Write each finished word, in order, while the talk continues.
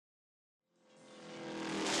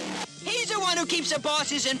one who keeps the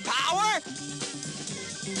bosses in power?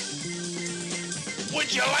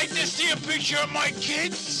 Would you like to see a picture of my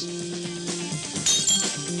kids?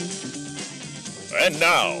 And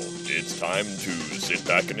now, it's time to sit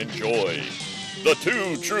back and enjoy the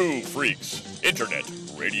Two True Freaks Internet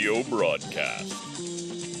Radio Broadcast.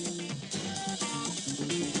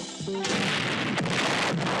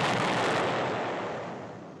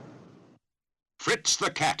 Fritz the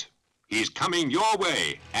Cat. He's coming your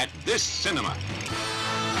way at this cinema.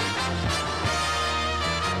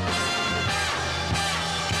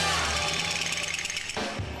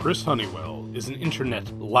 Chris Honeywell is an internet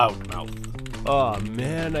loudmouth. Oh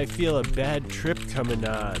man, I feel a bad trip coming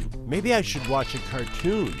on. Maybe I should watch a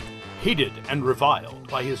cartoon. Hated and reviled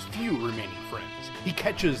by his few remaining friends, he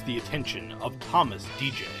catches the attention of Thomas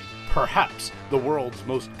DJ, perhaps the world's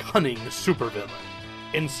most cunning supervillain.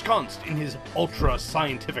 Ensconced in his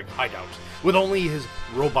ultra-scientific hideout, with only his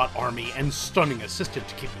robot army and stunning assistant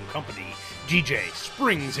to keep him company, DJ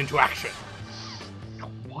springs into action.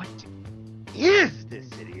 What is this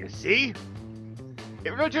idiocy?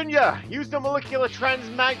 Virginia, use the molecular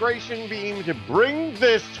transmigration beam to bring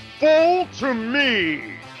this fool to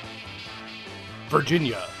me!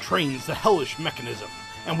 Virginia trains the hellish mechanism,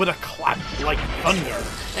 and with a clap like thunder,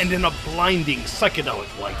 and in a blinding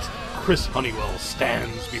psychedelic light, Chris Honeywell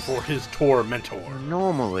stands before his tormentor.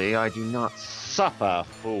 Normally, I do not suffer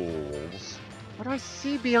fools, but I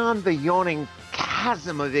see beyond the yawning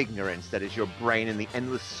chasm of ignorance that is your brain and the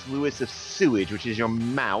endless sluice of sewage which is your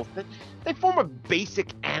mouth, that they form a basic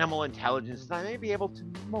animal intelligence that I may be able to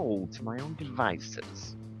mold to my own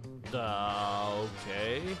devices.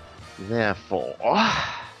 Okay. Therefore,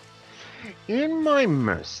 in my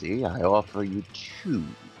mercy, I offer you two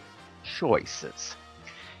choices.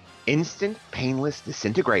 Instant, painless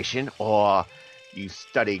disintegration, or you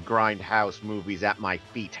study grindhouse movies at my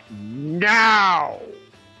feet now!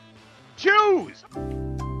 Choose!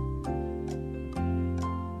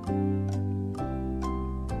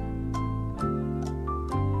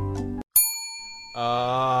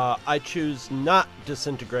 I choose not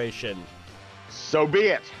disintegration. So be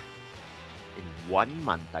it. In 1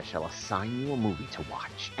 month, I shall assign you a movie to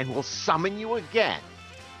watch, and will summon you again.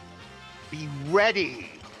 Be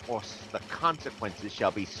ready, or the consequences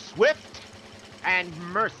shall be swift and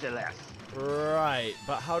merciless. Right,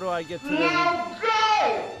 but how do I get to the... Now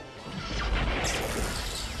go!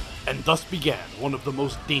 And thus began one of the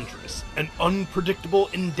most dangerous and unpredictable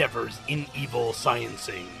endeavors in evil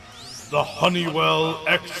sciencing. The Honeywell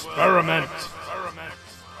Experiment.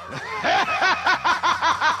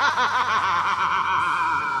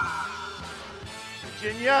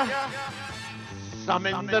 Virginia,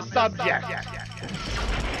 summon the subject.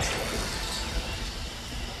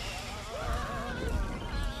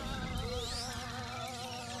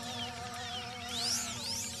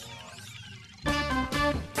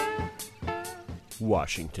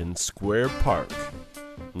 Washington Square Park,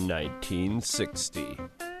 1960.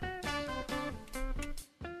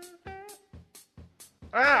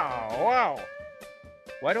 Wow.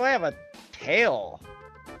 Why do I have a tail?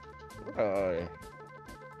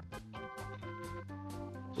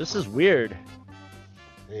 This is weird.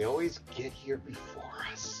 They always get here before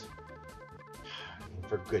us. And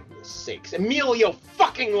for goodness sakes, Emilio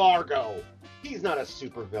fucking Largo! He's not a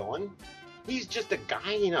supervillain. He's just a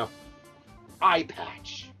guy in a eye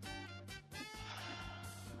patch.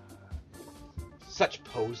 Such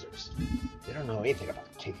posers. They don't know anything about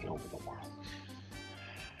taking over the world.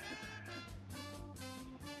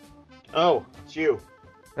 Oh, it's you.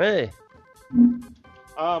 Hey,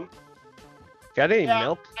 got any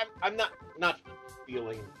milk? I'm not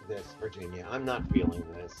feeling this, Virginia. I'm not feeling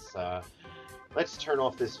this. Let's turn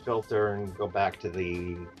off this filter and go back to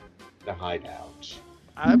the hideout.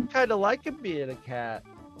 I'm kind of liking being a cat.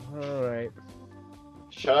 All right.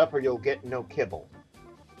 Shut up or you'll get no kibble.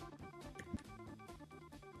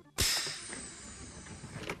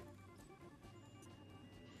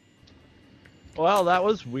 Well, that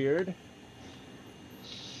was weird.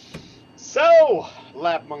 So,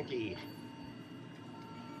 Lab Monkey,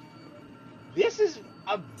 this is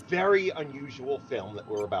a very unusual film that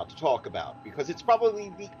we're about to talk about because it's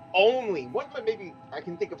probably the only one, maybe I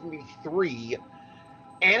can think of maybe 3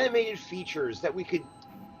 animated features that we could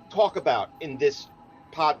talk about in this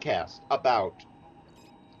podcast about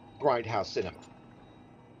Grindhouse cinema.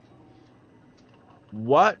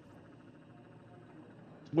 What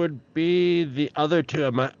would be the other two?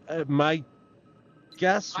 My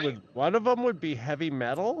guess would one of them would be heavy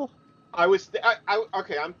metal.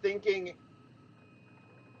 Okay. I'm thinking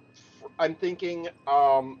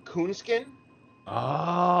Coonskin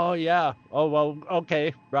Oh, yeah. Oh, well,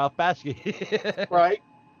 okay. Ralph Bakshi. Right?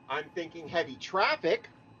 I'm thinking Heavy Traffic.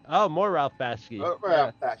 Oh, more Ralph Bakshi.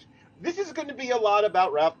 Ralph Bakshi. This is going to be a lot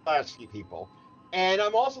about Ralph Bakshi, people. And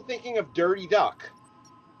I'm also thinking of Dirty Duck.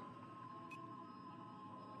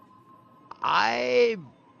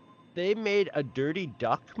 They made a Dirty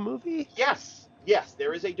Duck movie? Yes,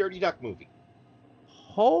 there is a Dirty Duck movie.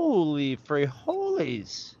 Holy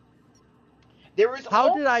holies. There is.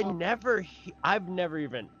 How did I never? I've never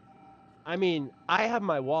even. I mean, I have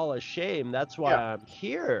my wall of shame. That's why I'm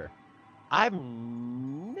here. I've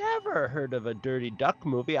never heard of a Dirty Duck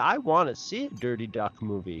movie. I want to see a Dirty Duck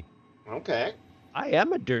movie. Okay. I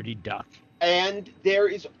am a Dirty Duck. And there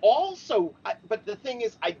is also, but the thing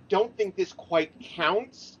is, I don't think this quite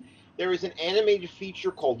counts. There is an animated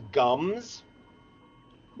feature called Gums,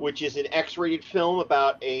 which is an X-rated film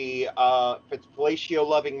about a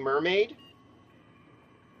fellatio-loving mermaid.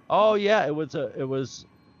 Oh yeah, it was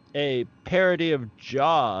a parody of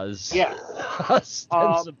Jaws. Yeah,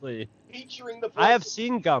 ostensibly. Featuring the voice I have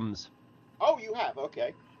seen Gums. Oh, you have?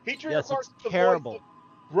 Okay. Featuring, yes, of course, it's the terrible. voice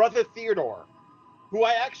of Brother Theodore, who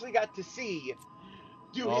I actually got to see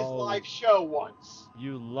do his live show once.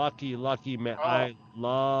 You lucky man. Oh. I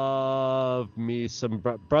love me some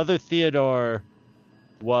Brother Theodore.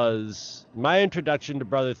 Was my introduction to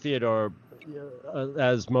Brother Theodore,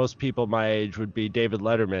 as most people my age would be David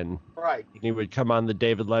Letterman. Right. He would come on the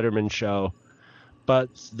David Letterman show. But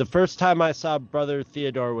the first time I saw Brother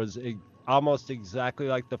Theodore was almost exactly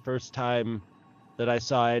like the first time that I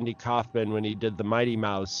saw Andy Kaufman when he did the Mighty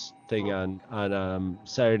Mouse thing on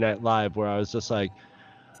Saturday Night Live, where I was just like,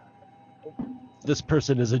 this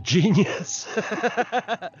person is a genius.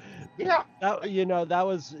 Yeah. He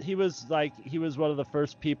was one of the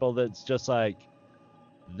first people that's just like,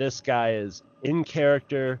 this guy is in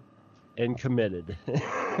character and committed.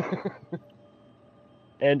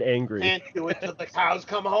 And angry. Can't do it till the cows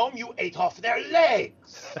come home. You ate off their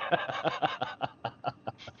legs.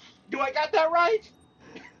 Do I got that right?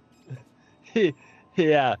 He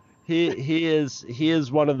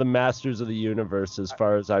is one of the masters of the universe as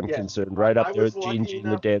far as I'm concerned. Right up there with Gene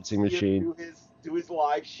the Dancing Machine. Do his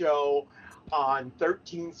live show on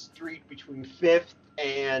 13th Street between 5th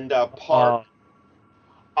and Park.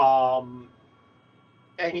 And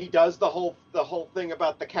he does the whole thing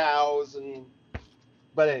about the cows and.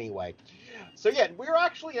 But anyway, so yeah, we're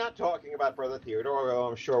actually not talking about Brother Theodore, although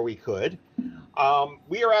I'm sure we could.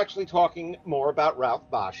 We are actually talking more about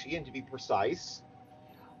Ralph Bakshi, and to be precise,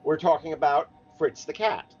 we're talking about Fritz the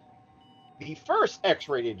Cat, the first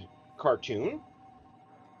X-rated cartoon.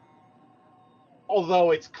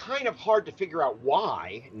 Although it's kind of hard to figure out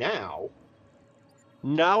why now.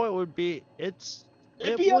 Now it would be it'd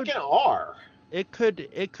be like an R. It could,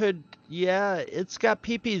 yeah. It's got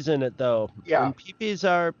peepees in it though. Yeah. And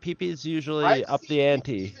peepees usually up the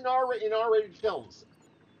ante. In R-rated films.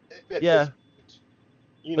 Yeah.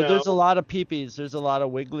 But there's a lot of peepees. There's a lot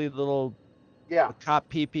of wiggly little. Yeah. Cop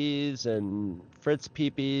peepees and Fritz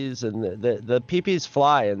peepees, and the peepees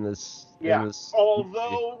fly in this. Yeah. In this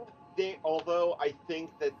although I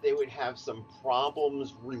think that they would have some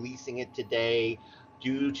problems releasing it today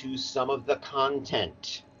due to some of the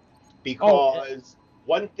content. Because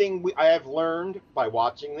one thing I have learned by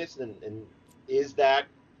watching this and is that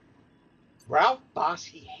Ralph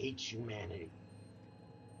Bakshi hates humanity.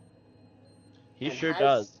 He sure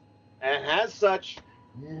does. And as such,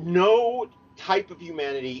 no type of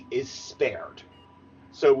humanity is spared.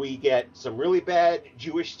 So we get some really bad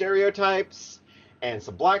Jewish stereotypes and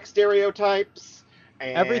some black stereotypes.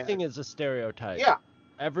 And everything is a stereotype. Yeah.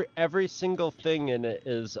 Every single thing in it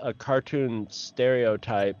is a cartoon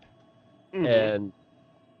stereotype. Mm-hmm. And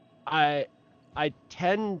I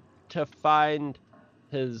tend to find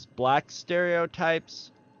his black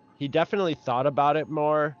stereotypes, he definitely thought about it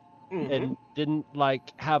more. Mm-hmm. And didn't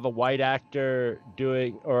like have a white actor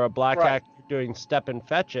doing or a black actor doing Step and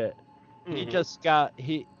Fetch It. Mm-hmm. He just got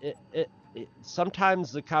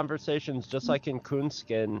sometimes the conversations, just like in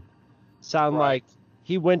Coonskin, sound like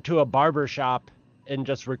he went to a barber shop and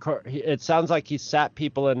just record. It sounds like he sat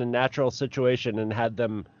people in a natural situation and had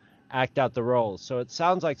them act out the roles. So it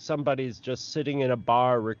sounds like somebody's just sitting in a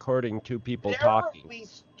bar recording two people talking. There are at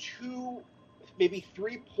least 2, maybe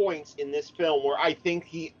 3 points in this film where I think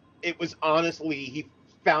he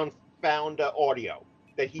found audio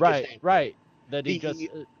that he just that he just.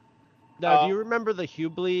 Now, do you remember the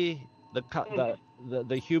Hubly, the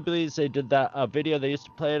Hubleys? They did that video. They used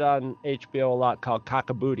to play it on HBO a lot, called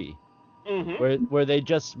Cockabooty. Mm-hmm. Where they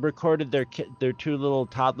just recorded their 2 little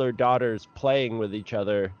toddler daughters playing with each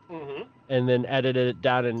other, and then edited it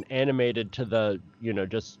down and animated to the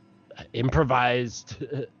just improvised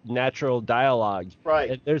natural dialogue.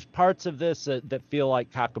 Right. There's parts of this that feel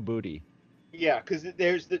like cockabooty. Yeah, because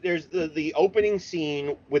there's the opening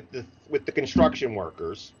scene with the construction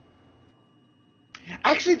workers.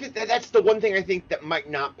 Actually, that's the one thing I think that might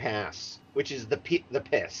not pass, which is the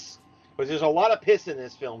piss, because there's a lot of piss in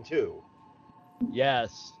this film too.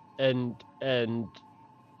 Yes, and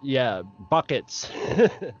yeah, buckets,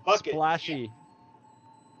 splashy.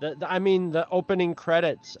 I mean, the opening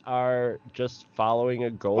credits are just following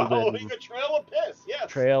a golden trail of piss. Yes.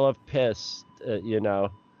 Trail of piss,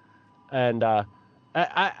 and I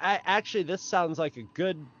actually, this sounds like a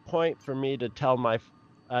good point for me to tell my.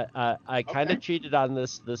 I kind of cheated on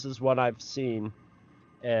this. This is what I've seen,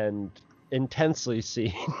 and intensely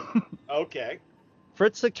seen. Okay.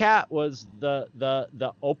 Fritz the Cat was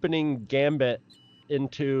the opening gambit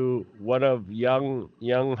into one of young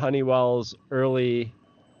Honeywell's early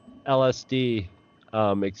LSD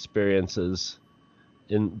experiences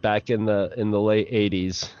back in the late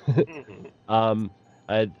 80s.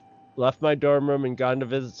 I'd left my dorm room and gone to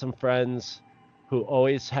visit some friends who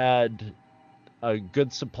always had a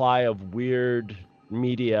good supply of weird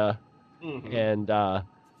media, and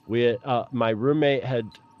my roommate had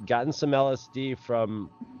gotten some LSD from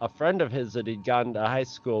a friend of his that he'd gone to high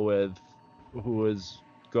school with, who was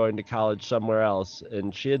going to college somewhere else,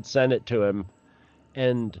 and she had sent it to him,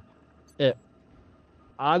 and it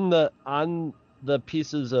on the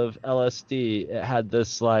pieces of LSD, it had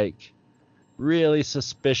this like really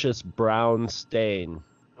suspicious brown stain.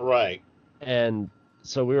 Right. And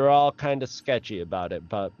so we were all kind of sketchy about it,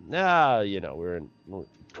 but we're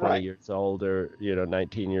 20 years old, or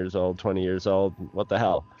 19 years old, 20 years old, what the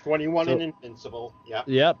hell. 21 and invincible. Yeah.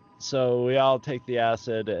 Yep. So we all take the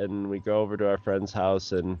acid and we go over to our friend's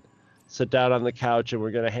house and sit down on the couch, and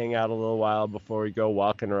we're going to hang out a little while before we go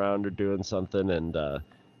walking around or doing something. And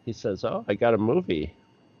he says, "Oh, I got a movie."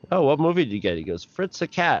 "Oh, what movie did you get?" He goes, "Fritz the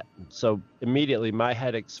Cat." So immediately my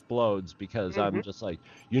head explodes, because I'm just like,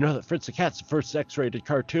 that Fritz the Cat's the first X-rated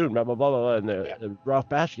cartoon, blah, blah, blah, blah. And the Ralph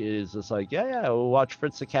Bakshi is just like, yeah, we'll watch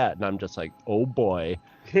Fritz the Cat. And I'm just like, oh boy,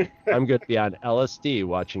 I'm going to be on LSD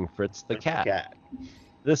watching Fritz the Cat.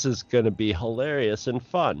 This is going to be hilarious and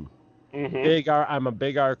fun. I'm a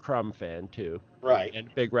big R. Crumb fan too. Right. And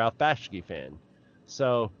a big Ralph Bakshi fan.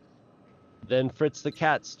 So then Fritz the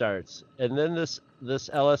Cat starts. And then this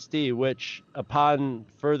LSD, which upon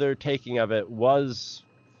further taking of it was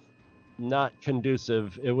not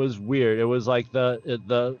conducive. It was weird. It was like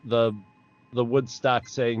the Woodstock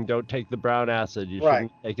saying, "Don't take the brown acid. You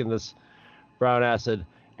shouldn't be taking this brown acid."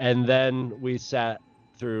 And then we sat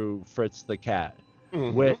through Fritz the Cat,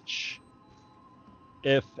 which,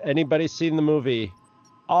 if anybody's seen the movie,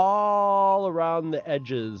 all around the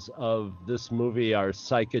edges of this movie are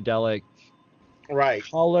psychedelic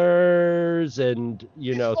colors, and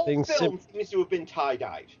this whole things film seems to have been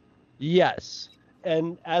tie-dyed. Yes.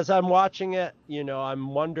 And as I'm watching it, I'm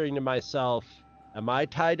wondering to myself, am I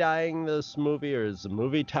tie-dyeing this movie, or is the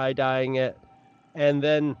movie tie-dyeing it? And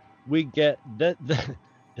then we get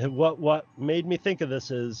what made me think of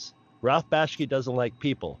this is Ralph Bakshi doesn't like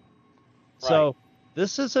people. So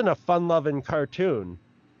this isn't a fun-loving cartoon.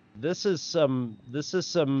 This is some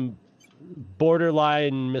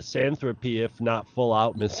borderline misanthropy, if not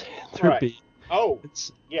full-out misanthropy. Right. Oh,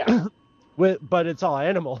 yeah. But it's all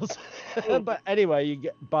animals. But anyway,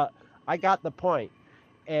 but I got the point.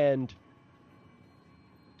 And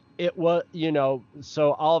it was,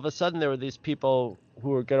 so all of a sudden there were these people who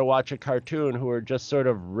were going to watch a cartoon who were just sort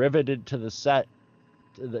of riveted to the set,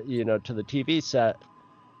 to the TV set,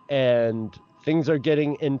 and things are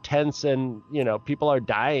getting intense, and people are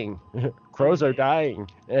dying. Crows are dying,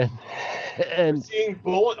 and we're seeing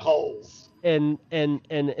bullet holes. And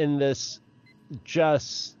in this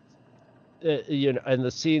just and the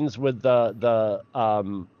scenes with the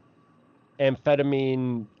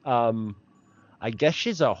amphetamine, I guess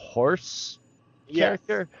she's a horse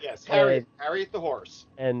character. Yes, Harriet the horse.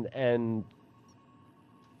 And the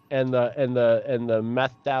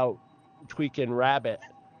methed out tweaking rabbit.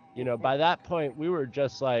 By that point we were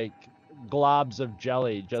just like globs of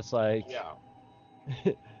jelly, just like,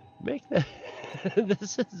 make that.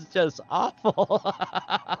 This is just awful.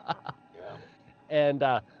 And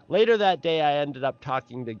later that day, I ended up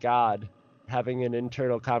talking to God, having an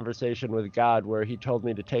internal conversation with God, where he told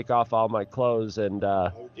me to take off all my clothes and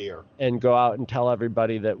and go out and tell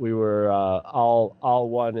everybody that we were all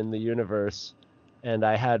one in the universe. And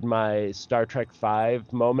I had my Star Trek V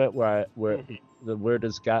moment why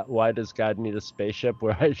does God need a spaceship?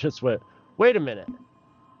 Where I just went, wait a minute,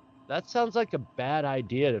 that sounds like a bad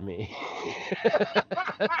idea to me.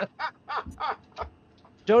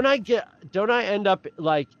 don't I end up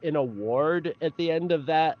like in a ward at the end of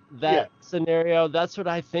that scenario? That's what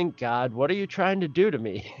I think, God. What are you trying to do to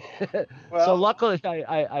me? Well, so luckily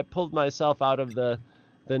I pulled myself out of the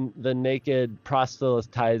naked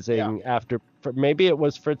proselytizing after maybe it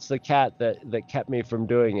was Fritz the cat that kept me from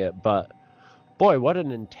doing it, but boy, what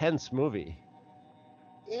an intense movie.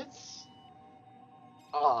 It's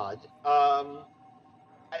odd.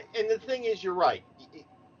 And the thing is, you're right.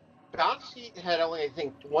 Bakshi had only, I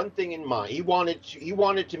think, one thing in mind. He wanted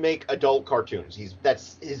to make adult cartoons.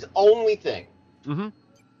 That's his only thing. Mm-hmm.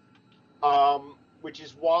 Which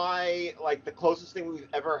is why, like, the closest thing we've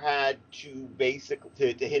ever had to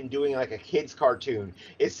to him doing like a kids cartoon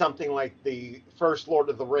is something like the first Lord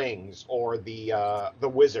of the Rings or the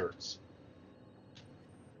Wizards.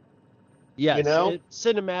 Yes, you know,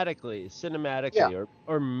 cinematically,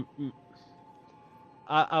 or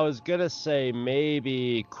I was gonna say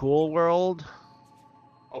maybe Cool World.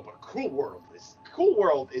 Oh, but Cool World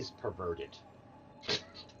is perverted.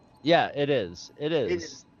 Yeah, it is. It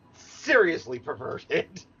is seriously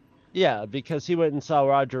perverted. Yeah, because he went and saw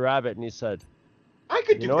Roger Rabbit and he said, "I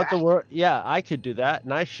could do that. What the word? Yeah, I could do that,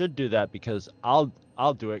 and I should do that because I'll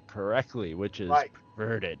do it correctly, which is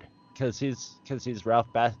perverted." Because he's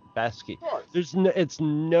Ralph Bakshi. It's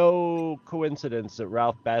no coincidence that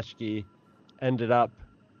Ralph Bakshi ended up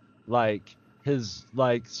like his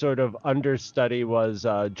like sort of understudy was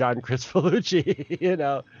John Crispellucci. You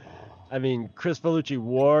know, I mean Crispellucci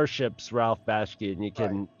worships Ralph Bakshi,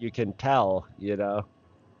 and you can tell. You know.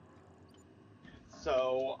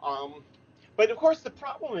 So, but of course the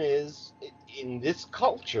problem is in this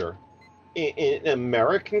culture, in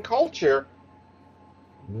American culture.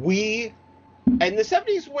 And the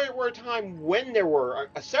 70s were a time when there were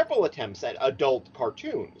several attempts at adult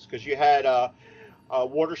cartoons, because you had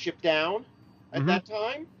Watership Down at that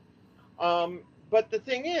time. But the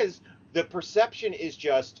thing is, the perception is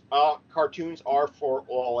just cartoons are for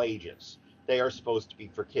all ages. They are supposed to be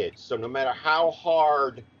for kids. So no matter how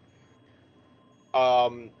hard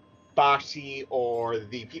Bakshi or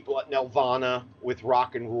the people at Nelvana with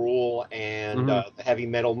Rock and Roll and the heavy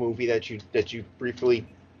metal movie that you briefly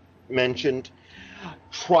mentioned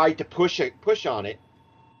tried to push on it,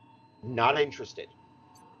 not interested.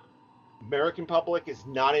 American public is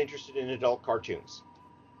not interested in adult cartoons.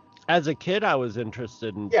 As a kid, I was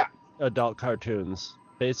interested in adult cartoons.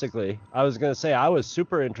 Basically, I was gonna say I was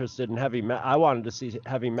super interested in heavy metal. I wanted to see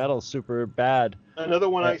heavy metal super bad. Another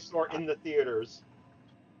one I saw in the theaters.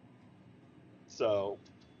 So,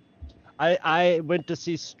 I went to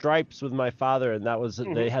see Stripes with my father, and that was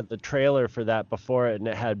they had the trailer for that before it, and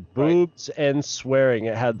it had boobs and swearing.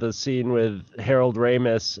 It had the scene with Harold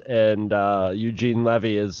Ramis and Eugene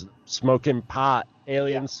Levy is smoking pot,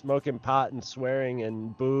 aliens smoking pot and swearing,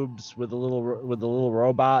 and boobs with a little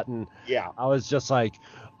robot, and I was just like,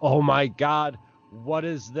 oh my God, what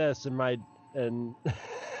is this? And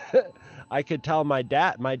I could tell my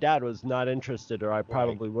dad was not interested, or I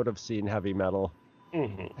probably would have seen heavy metal.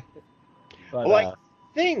 Mm-hmm. But, well,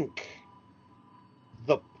 I think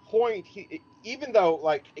the point, even though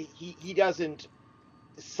like he doesn't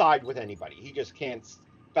side with anybody, he just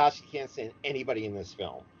Bakshi can't stand anybody in this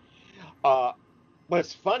film.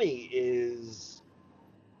 What's funny is,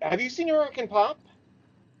 have you seen American Pop?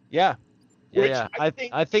 Yeah. I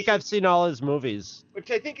think I've seen all his movies.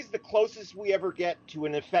 Which I think is the closest we ever get to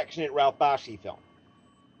an affectionate Ralph Bakshi film.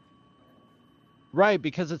 Right,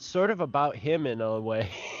 because it's sort of about him in a way.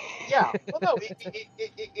 Yeah, well, no,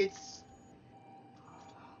 it's.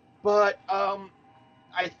 But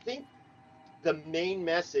I think the main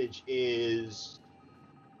message is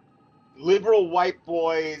liberal white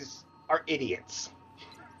boys are idiots.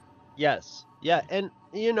 Yes, yeah, and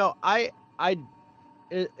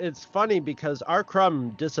it's funny because R.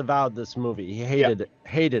 Crumb disavowed this movie. He hated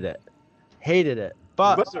it.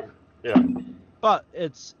 But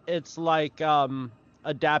it's like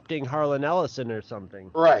adapting Harlan Ellison or something.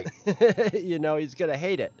 Right. He's gonna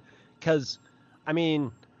hate it, because, I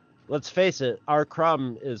mean, let's face it, R.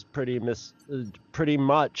 Crumb is pretty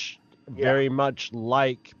much very much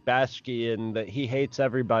like Bakshi in that he hates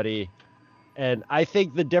everybody. And I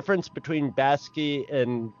think the difference between Bakshi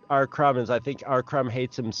and R. Crumb is I think R. Crumb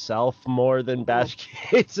hates himself more than Bakshi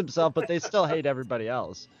hates himself, but they still hate everybody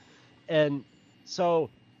else. And so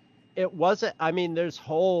it wasn't, I mean, there's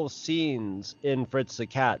whole scenes in Fritz the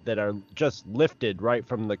Cat that are just lifted right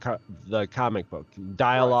from the comic book.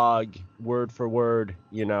 Dialogue, word for word,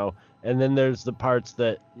 and then there's the parts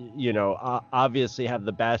that, obviously have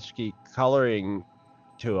the Bakshi coloring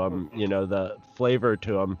to them, the flavor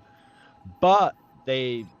to them. But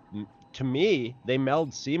they to me, they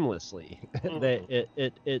meld seamlessly.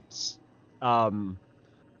 It's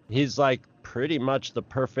he's like pretty much the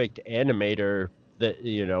perfect animator. That,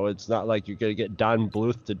 you know, it's not like you're gonna get Don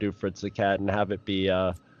Bluth to do Fritz the Cat and have it be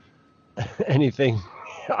anything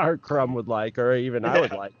Art Crumb would like, or even I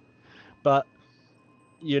would like. But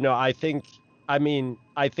you know, I think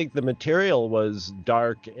the material was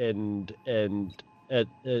dark and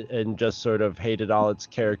just sort of hated all its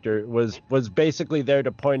character. Was basically there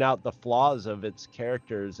to point out the flaws of its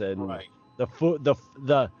characters and Right.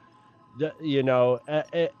 the you know,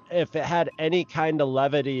 if it had any kind of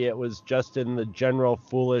levity, it was just in the general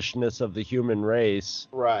foolishness of the human race,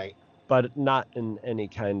 Right. but not in any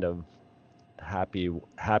kind of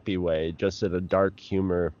happy way, just in a dark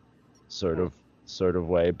humor sort of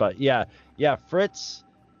way. But yeah, Fritz,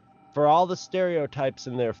 for all the stereotypes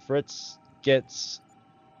in there, Fritz gets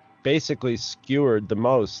basically skewered the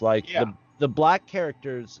most. Like the black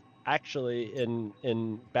characters actually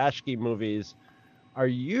in Bashki movies are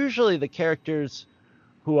usually the characters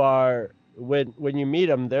who are, when you meet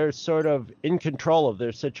them, they're sort of in control of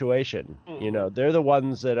their situation. You know, they're the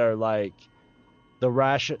ones that are like the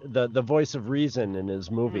voice of reason in his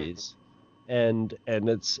movies. And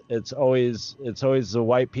it's always the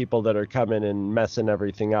white people that are coming and messing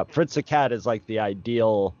everything up. Fritz the Cat is like the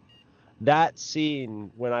ideal. That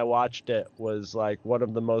scene, when I watched it, was like one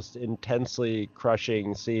of the most intensely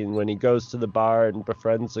crushing scene when he goes to the bar and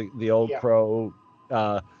befriends the old crow,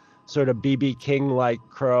 sort of BB King like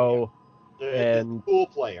crow, and pool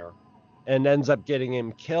player, and ends up getting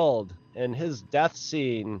him killed. And his death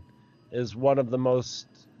scene is one of the most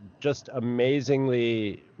just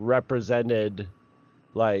amazingly represented,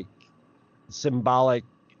 like symbolic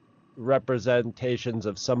representations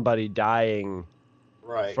of somebody dying,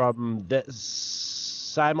 right, from this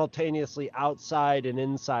simultaneously outside and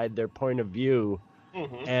inside their point of view.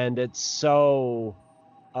 And it's so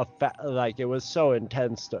like, it was so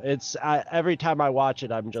intense. It's every time I watch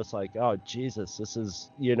it, I'm just like, oh Jesus, this is,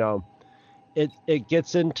 you know, it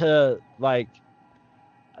gets into like,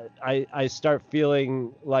 I start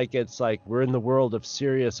feeling like it's like we're in the world of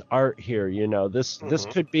serious art here. You know, this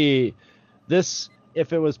could be, this,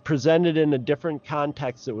 if it was presented in a different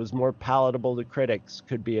context that was more palatable to critics,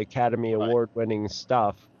 could be Academy Award winning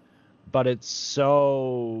stuff. But it's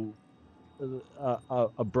so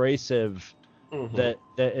abrasive that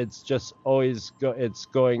it's just always it's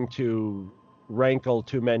going to rankle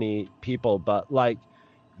too many people. But like,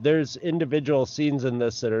 there's individual scenes in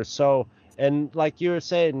this that are so, and like you were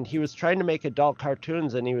saying, he was trying to make adult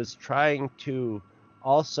cartoons, and he was trying to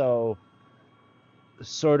also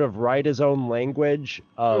sort of write his own language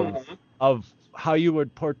of how you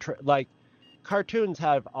would portray, like, cartoons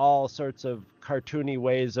have all sorts of cartoony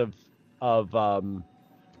ways of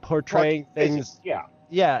portraying things.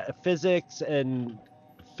 Physics and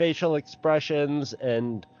facial expressions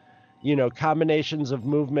and, you know, combinations of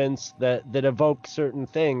movements that evoke certain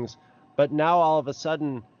things. But now all of a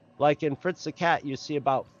sudden, like in Fritz the Cat, you see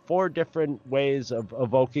about 4 different ways of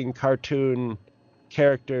evoking cartoon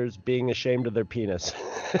characters being ashamed of their penis.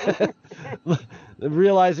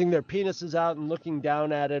 Realizing their penis is out and looking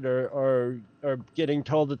down at it, or getting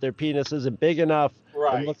told that their penis isn't big enough.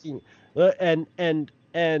 Right.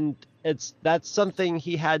 And that's something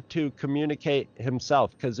he had to communicate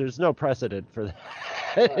himself, because there's no precedent for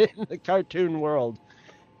that in the cartoon world.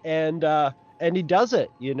 And he does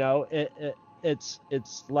it, you know. It's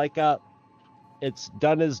like it's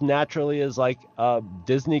done as naturally as like a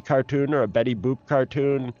Disney cartoon or a Betty Boop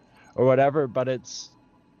cartoon or whatever, but it's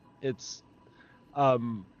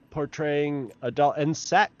portraying adult and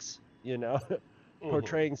sex, you know,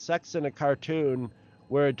 portraying sex in a cartoon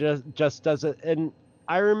where it just doesn't. And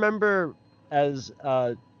I remember as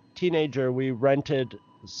a teenager, we rented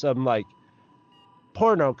some like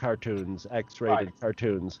porno cartoons, X-rated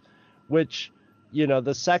cartoons, which, you know,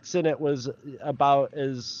 the sex in it was about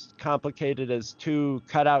as complicated as 2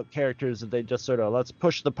 cutout characters that they just sort of, let's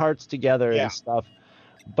push the parts together and stuff.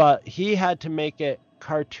 But he had to make it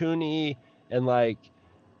cartoony, and like,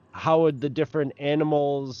 how would the different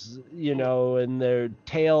animals, you know, and their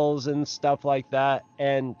tails and stuff like that.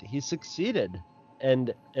 And he succeeded.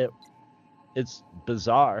 And it's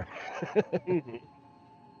bizarre.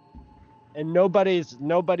 And nobody's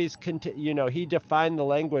you know, he defined the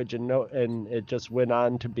language, and it just went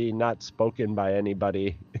on to be not spoken by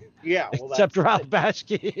anybody. Except Ralph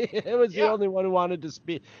Bashki. It was the only one who wanted to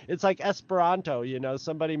speak. It's like Esperanto, you know,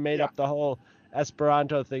 somebody made up the whole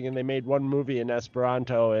Esperanto thing, and they made one movie in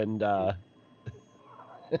Esperanto, and that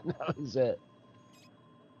was it.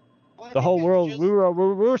 The whole world, we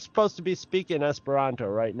were supposed to be speaking Esperanto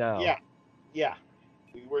right now. Yeah.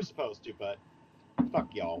 We were supposed to, but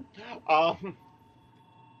fuck y'all.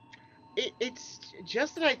 It's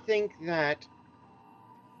just that I think that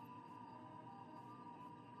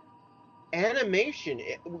animation,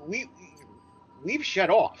 we've shut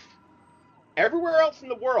off. Everywhere else in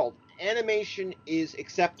the world, animation is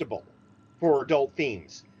acceptable for adult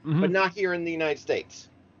themes, but not here in the United States.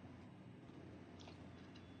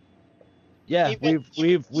 Yeah, Even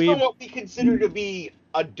we've what we consider to be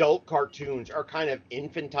adult cartoons are kind of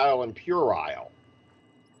infantile and puerile.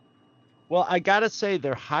 Well, I gotta say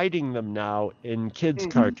they're hiding them now in kids'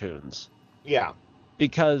 cartoons. Yeah.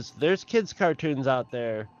 Because there's kids' cartoons out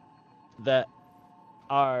there that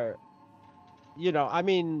are, I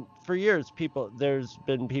mean, for years, there's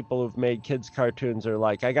been people who've made kids' cartoons are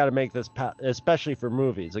like, I gotta make this, especially for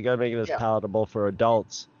movies, I gotta make this palatable for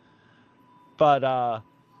adults. But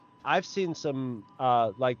I've seen some,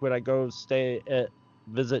 like when I go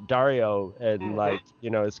visit Dario and like,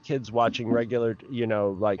 his kids watching regular,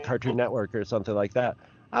 like Cartoon Network or something like that.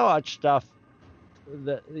 I watch stuff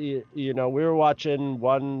that, we were watching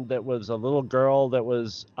one that was a little girl that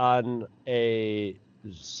was on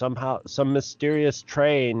some mysterious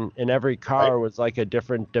train, and every car was like a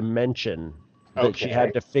different dimension that she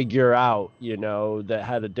had to figure out, that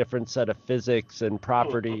had a different set of physics and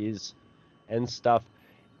properties and stuff.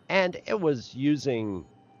 And it was using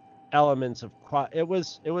elements of it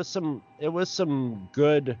was some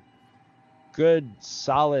good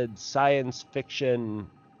solid science fiction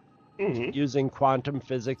using quantum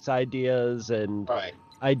physics ideas and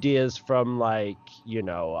ideas from like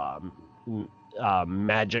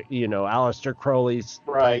magic, Aleister Crowley's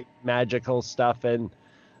magical stuff, and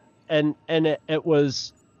it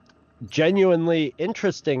was genuinely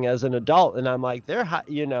interesting as an adult. And I'm like, they're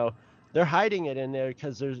hiding it in there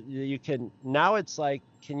because now it's like,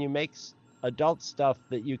 can you make adult stuff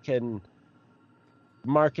that you can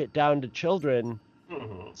market down to children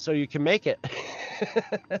so you can make it?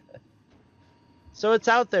 So it's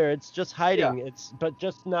out there, it's just hiding. But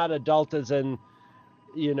just not adult as in,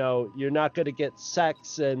 you're not going to get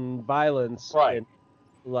sex and violence. And,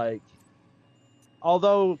 like,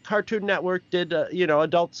 although Cartoon Network did,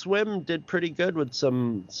 Adult Swim did pretty good with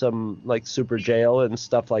some like Super Jail and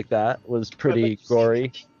stuff like that. Was pretty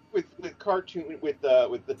gory. With cartoon with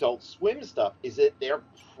Adult Swim stuff, is that they're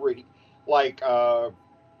pretty like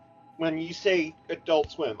when you say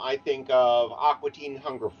Adult Swim, I think of Aqua Teen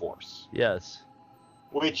Hunger Force. Yes.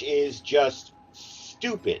 Which is just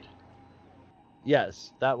stupid.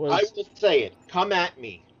 Yes, that was. I will say it. Come at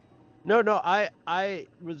me. No, I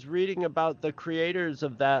was reading about the creators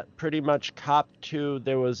of that pretty much copped to,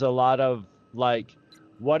 there was a lot of like,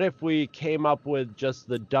 what if we came up with just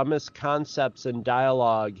the dumbest concepts and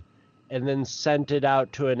dialogue and then sent it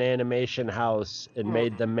out to an animation house and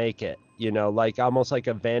made them make it, like almost like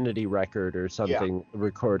a vanity record or something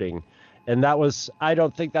recording. And that was, I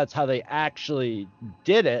don't think that's how they actually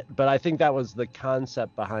did it, but I think that was the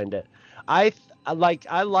concept behind it. I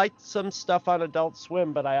liked some stuff on Adult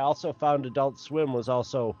Swim, but I also found Adult Swim was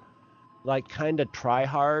also like kind of try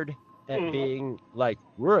hard at being like,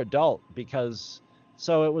 we're adult, because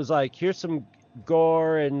so it was like, here's some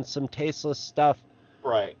gore and some tasteless stuff.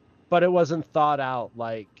 Right. But it wasn't thought out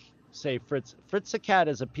like, say, Fritz the Cat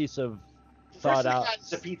is a piece of thought out. Fritz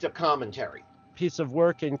the Cat is a piece of commentary. Piece of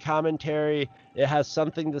work and commentary. It has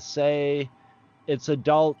something to say. It's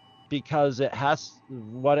adult because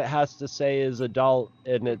what it has to say is adult,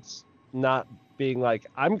 and it's not being like,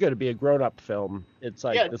 I'm going to be a grown-up film. It's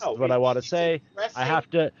like, this is what I want to say.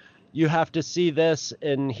 You have to see this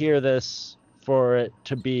and hear this for it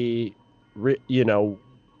to be,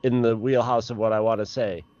 in the wheelhouse of what I want to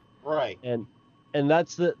say. Right. And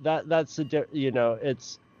that's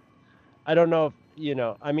it's, I don't know if,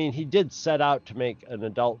 I mean, he did set out to make an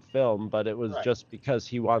adult film, but it was just because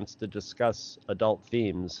he wants to discuss adult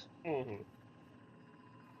themes.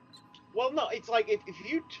 Well, no, it's like if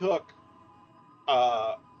you took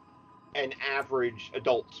an average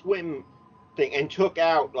Adult Swim thing and took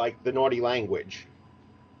out like the naughty language,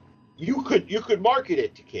 you could market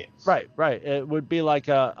it to kids. Right. It would be like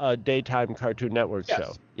a daytime Cartoon Network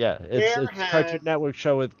show. Yeah, it's a Cartoon Network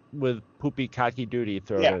show with poopy cocky duty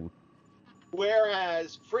thrown in.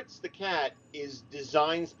 Whereas Fritz the Cat is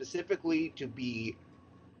designed specifically to be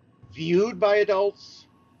viewed by adults,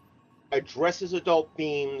 addresses adult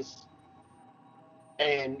themes,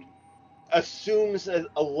 and assumes a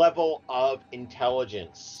level of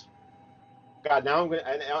intelligence. God, now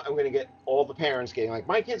I'm gonna get all the parents getting like,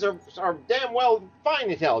 my kids are damn well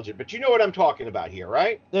fine intelligent, but you know what I'm talking about here,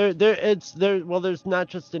 right? Well, there's not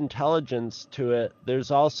just intelligence to it.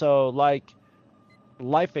 There's also like,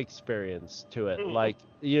 life experience to it. Mhm. Like,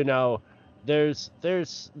 you know, there's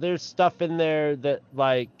stuff in there that,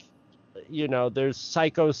 like, you know, there's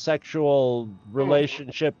psychosexual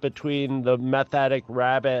relationship between the meth addict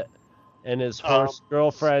rabbit and his horse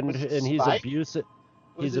girlfriend, Was it and he's Spike? abusive.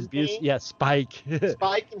 Was He's his abusive. name? Yeah, Spike.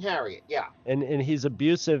 Spike and Harriet. Yeah. and he's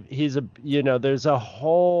abusive. You know, there's a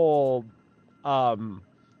whole Yeah.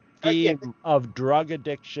 theme of drug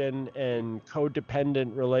addiction and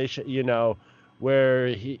codependent relation, you know, where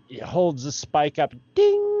he holds the Spike up,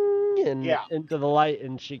 ding, and Yeah. into the light,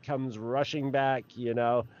 and she comes rushing back, you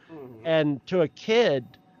know. Mhm. And to a kid,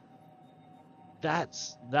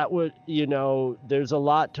 that would, you know, there's a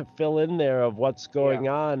lot to fill in there of what's going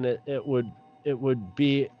on. It would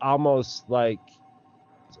be almost like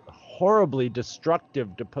horribly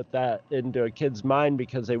destructive to put that into a kid's mind,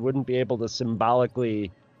 because they wouldn't be able to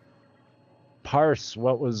symbolically parse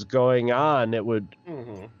what was going on. It would,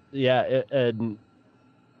 and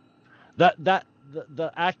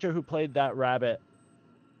the actor who played that rabbit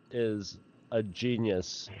is a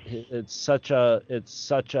genius. It's such a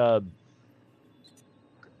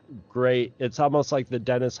great, it's almost like the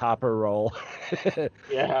Dennis Hopper role.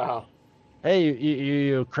 Yeah. Hey,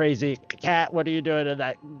 you crazy cat, what are you doing in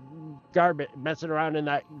that garbage, messing around in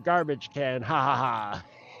that garbage can? Ha ha ha.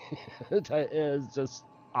 It is just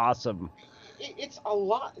awesome. It's a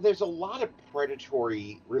lot. There's a lot of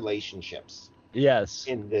predatory relationships. Yes.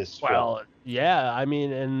 In this film. Well, yeah, I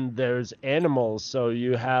mean, and there's animals, so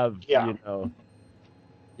you have, you know,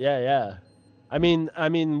 yeah. I mean,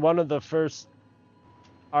 one of the first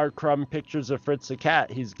Art Crumb pictures of Fritz the cat,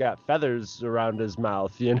 he's got feathers around his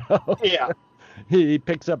mouth, you know? Yeah. He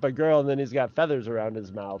picks up a girl and then he's got feathers around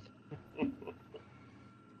his mouth.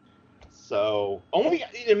 So,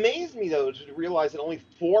 it amazed me, though, to realize that only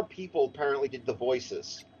 4 people apparently did the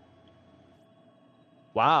voices.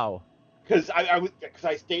 Wow. Because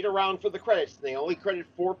I stayed around for the credits, and they only credited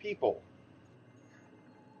 4 people.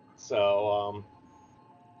 So,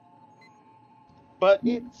 but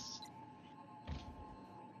it's...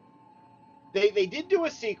 They did do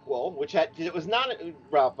a sequel, which it was not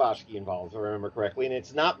Ralph Bakshi involved, if I remember correctly, and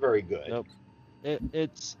it's not very good. Nope.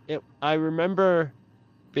 I remember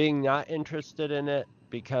being not interested in it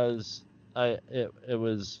because it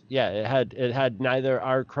had neither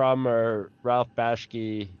R. Crumb or Ralph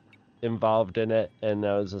Bakshi involved in it, and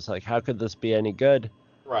I was just like, how could this be any good?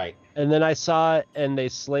 Right. And then I saw it, and they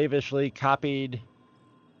slavishly copied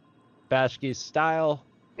Bakshki's style,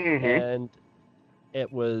 and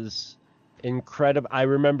it was incredible. I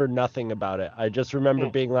remember nothing about it. I just remember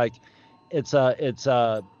being like, it's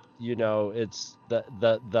you know, it's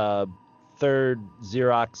the third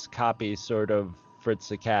Xerox copy sort of Fritz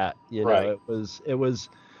the cat. You know, it was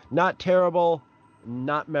not terrible,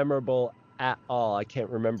 not memorable at all. I can't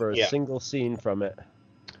remember a single scene from it.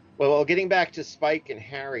 Well, getting back to Spike and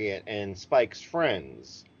Harriet and Spike's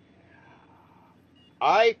friends,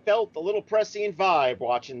 I felt a little prescient vibe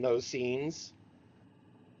watching those scenes,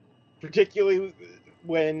 particularly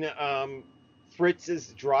when Fritz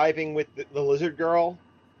is driving with the lizard girl,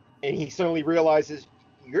 and he suddenly realizes,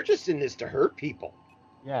 you're just in this to hurt people.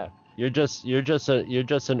 Yeah, you're just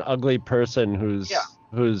an ugly person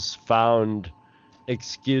who's found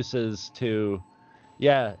excuses to,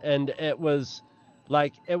 and it was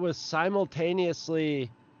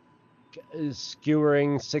simultaneously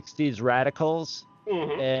skewering 60s radicals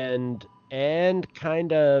and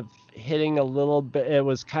kind of hitting a little bit. It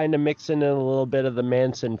was kind of mixing in a little bit of the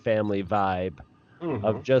Manson family vibe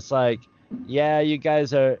of just like, yeah, you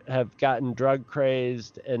guys have gotten drug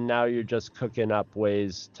crazed, and now you're just cooking up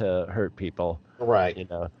ways to hurt people. Right. You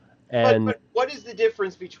know. And but what is the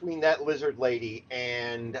difference between that lizard lady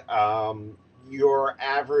and your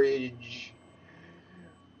average,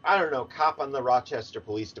 I don't know, cop on the Rochester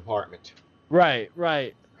Police Department? Right.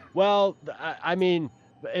 Well, I mean,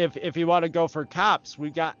 if you want to go for cops,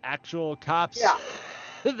 we got actual cops. Yeah.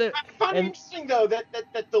 I find it interesting, though, that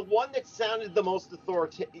the one that sounded the most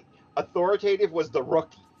authoritative was the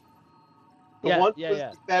rookie. The one who was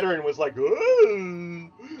the veteran was like, ooh.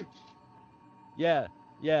 Yeah.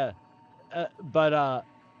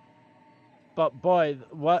 But boy,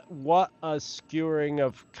 what a skewering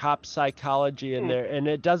of cop psychology in there. And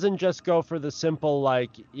it doesn't just go for the simple,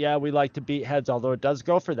 like, yeah, we like to beat heads, although it does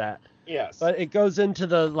go for that. Yes. But it goes into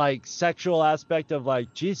the, like, sexual aspect of,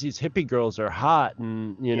 like, geez, these hippie girls are hot,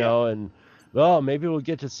 and, you know, and, well, maybe we'll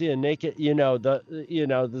get to see a naked,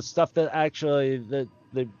 the stuff that actually,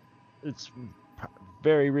 it's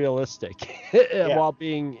very realistic while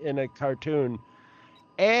being in a cartoon.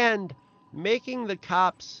 And making the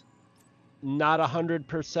cops not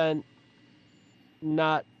 100%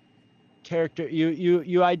 not character,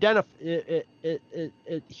 you identify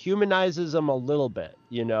it humanizes them a little bit,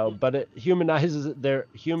 you know, but it humanizes they're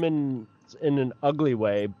humans in an ugly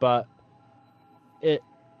way, but it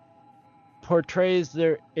portrays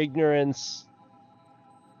their ignorance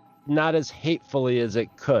not as hatefully as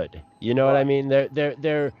it could. You know what I mean?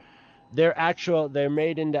 They're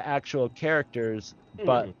made into actual characters,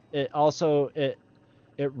 but it also it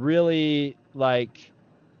really like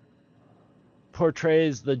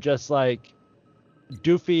portrays the just like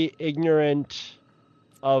doofy, ignorant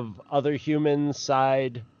of other humans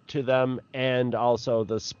side to them, and also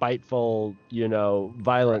the spiteful, you know,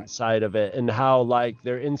 violent side of it, and how like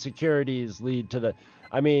their insecurities lead to the,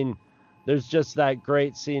 I mean, there's just that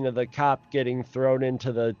great scene of the cop getting thrown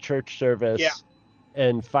into the church service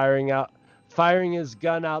and firing his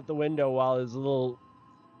gun out the window while his little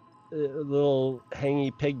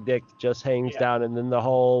hangy pig dick just hangs down, and then the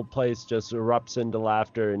whole place just erupts into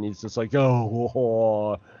laughter, and he's just like,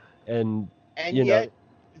 oh, and you yet know,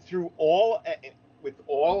 through all with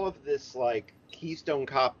all of this like Keystone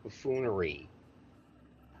Cop buffoonery,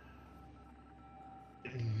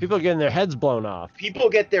 people getting their heads blown off. People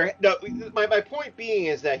get their My point being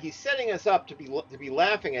is that he's setting us up to be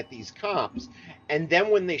laughing at these cops, and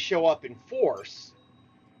then when they show up in force,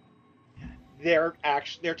 they're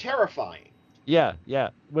terrifying. Yeah.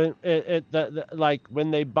 When like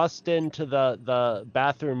when they bust into the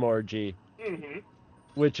bathroom orgy,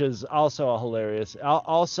 which is also hilarious.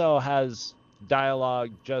 Also has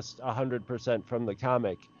dialogue just 100% from the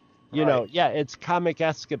comic. You know, it's comic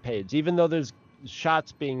escapades. Even though there's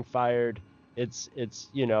shots being fired, it's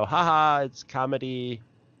you know, haha, it's comedy.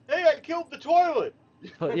 Hey, I killed the toilet.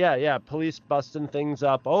 Police busting things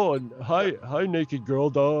up. Oh, and hi naked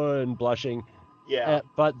girl, and blushing.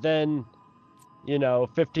 But then, you know,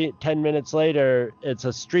 10 minutes later, it's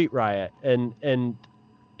a street riot, and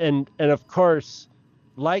of course,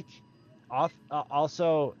 like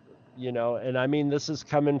also, you know, and I mean, this is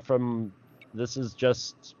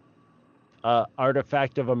just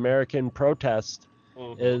artifact of American protest,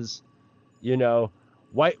 is, you know,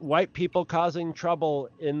 white people causing trouble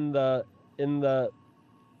in the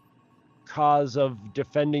cause of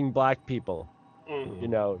defending black people. You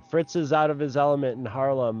know, Fritz is out of his element in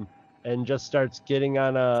Harlem and just starts getting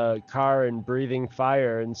on a car and breathing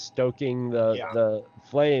fire and stoking the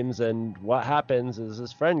flames, and what happens is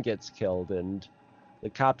his friend gets killed, and the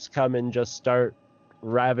cops come and just start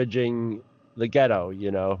ravaging the ghetto,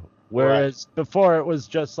 you know. Whereas before it was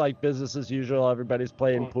just like business as usual, everybody's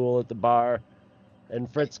playing pool at the bar,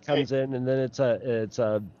 and Fritz comes in, and then it's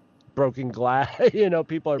a broken glass, you know,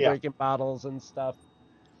 people are breaking bottles and stuff,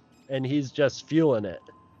 and he's just fueling it.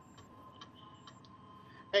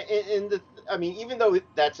 I mean, even though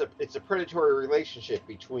it's a predatory relationship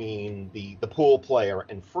between the pool player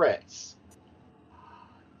and Fritz,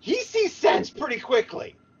 he sees sense pretty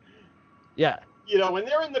quickly. Yeah. You know, when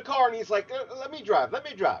they're in the car and he's like, let me drive.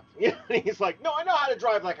 You know, and he's like, no, I know how to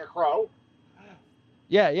drive like a crow.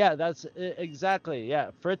 Yeah, that's exactly.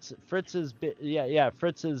 Yeah, Fritz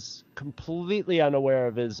is completely unaware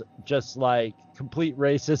of his just like complete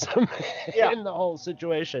racism in the whole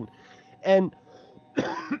situation. And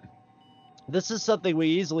this is something we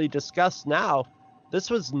easily discuss now. This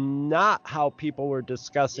was not how people were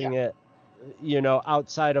discussing it, you know,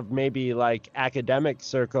 outside of maybe like academic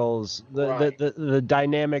circles, the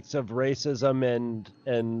dynamics of racism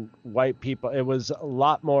and white people. It was a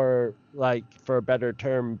lot more like, for a better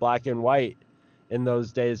term, black and white in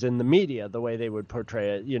those days in the media, the way they would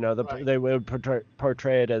portray it. You know, they would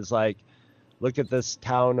portray it as like, look at this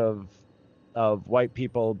town of white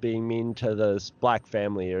people being mean to this black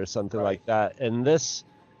family or something like that. And this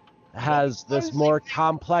has this more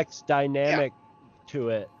complex dynamic to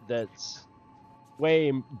it that's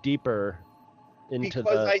way deeper into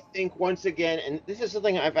because I think, once again, and this is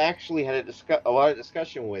something I've actually had a lot of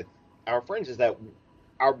discussion with our friends, is that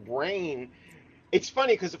our brain, it's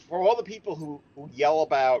funny because for all the people who yell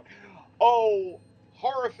about, oh,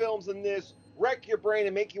 horror films and this wreck your brain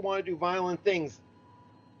and make you want to do violent things,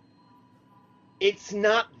 it's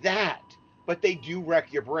not that, but they do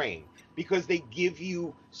wreck your brain because they give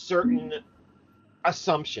you certain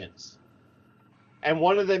assumptions. And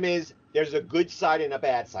one of them is, there's a good side and a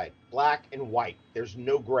bad side, black and white. There's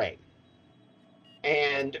no gray.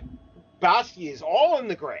 And Bosky is all in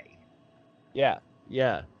the gray. Yeah.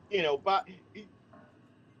 You know, but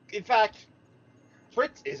in fact,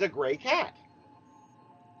 Fritz is a gray cat.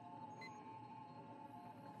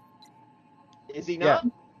 Is he not?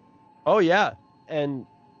 Yeah. Oh, yeah. And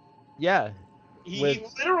yeah. He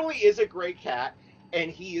literally is a gray cat,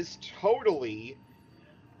 and he is totally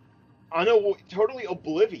totally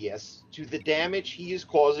oblivious to the damage he is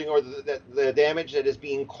causing, or the damage that is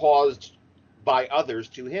being caused by others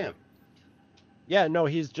to him. Yeah, no,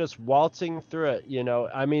 he's just waltzing through it, you know.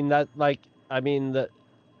 I mean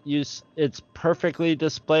it's perfectly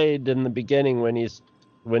displayed in the beginning when he's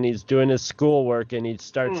doing his schoolwork and he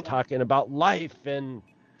starts talking about life and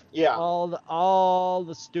all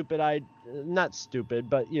the stupid, not stupid,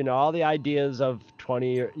 but you know, all the ideas of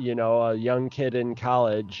 20, you know, a young kid in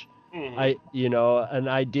college, an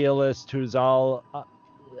idealist who's all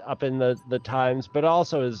up in the times, but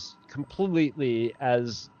also is completely,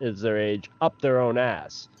 as is their age, up their own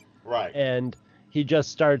ass. Right. And he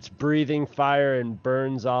just starts breathing fire and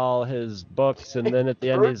burns all his books, and then at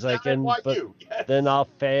the end he's like, then I'll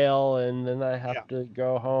fail, and then I have to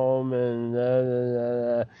go home,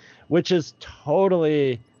 and which is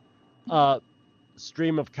totally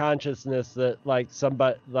stream of consciousness that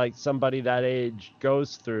somebody that age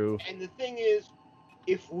goes through. And the thing is,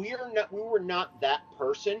 if we were not that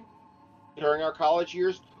person during our college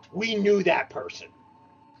years, we knew that person.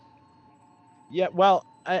 Yeah, well,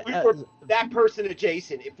 we were that person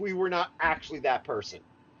adjacent if we were not actually that person.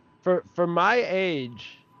 For my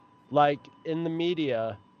age, like in the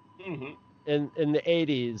media, in the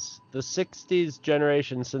 80s, the 60s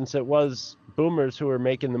generation, since it was boomers who were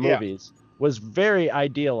making the movies, was very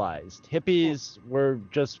idealized. Hippies were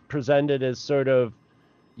just presented as sort of,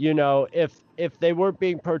 you know, if they weren't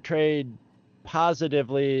being portrayed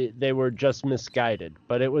positively, they were just misguided.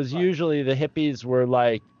 But it was usually the hippies were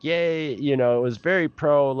like, yay, you know, it was very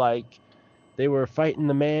pro, like they were fighting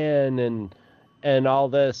the man and all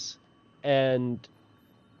this. And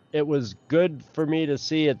it was good for me to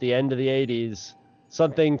see at the end of the 80s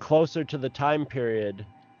something closer to the time period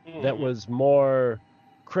that was more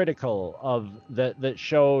critical of that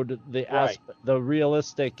showed the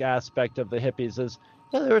realistic aspect of the hippies. As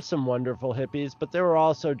there were some wonderful hippies, but there were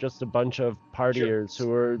also just a bunch of partiers who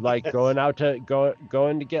were like going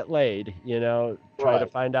to get laid, you know, try to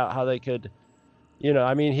find out how they could, you know,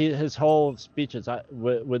 I mean, his whole speeches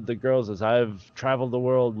with the girls is, I've traveled the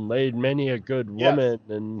world and laid many a good woman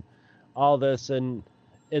and all this, and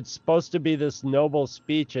it's supposed to be this noble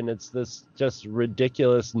speech, and it's this just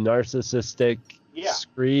ridiculous narcissistic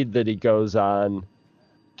screed that he goes on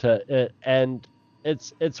to, and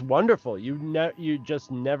it's wonderful. You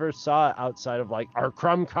just never saw it outside of like our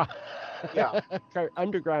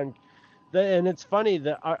underground. And it's funny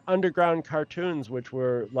that our underground cartoons, which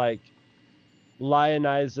were like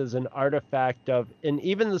lionized as an artifact of, and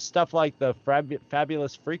even the stuff like the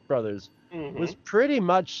Fabulous Freak Brothers was pretty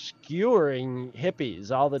much skewering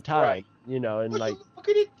hippies all the time, you know, and look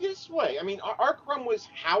at it this way. I mean, our Crumb was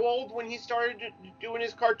how old when he started doing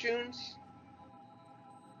his cartoons?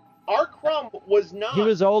 Our Crumb was not. He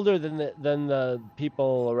was older than the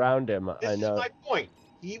people around him. I know. This is my point.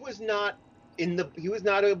 He was not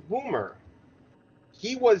a boomer.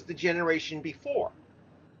 He was the generation before.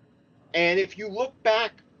 And if you look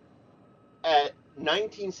back at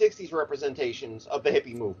 1960s representations of the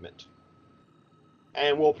hippie movement,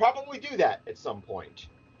 and we'll probably do that at some point.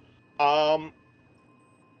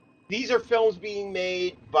 These are films being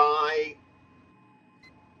made by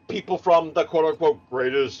people from the quote-unquote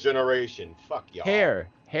greatest generation. Fuck y'all. Hair,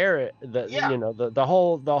 you know, the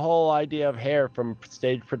whole idea of hair from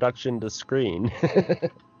stage production to screen.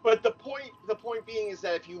 But the point being is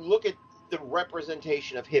that if you look at the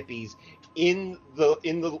representation of hippies in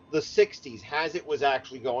the 60s as it was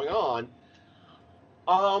actually going on,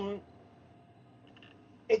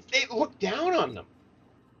 they look down on them.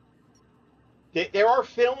 There are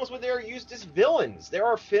films where they're used as villains. There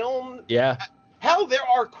are films. Yeah. Hell, there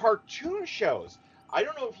are cartoon shows. I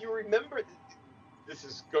don't know if you remember. This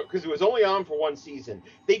is because it was only on for one season.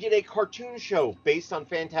 They did a cartoon show based on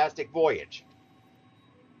Fantastic Voyage.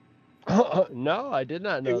 No, I did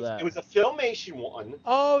not know that. It was a Filmation one.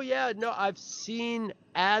 Oh yeah, no, I've seen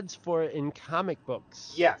ads for it in comic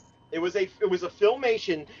books. Yes, it was a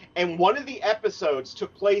Filmation, and one of the episodes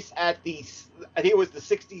took place at I think it was the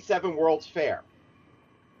 67 World's Fair.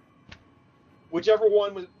 Whichever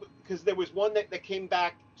one was, because there was one that came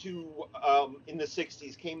back to in the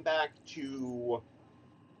 60s, came back to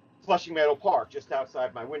Flushing Meadow Park, just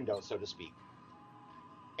outside my window, so to speak,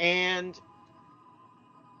 and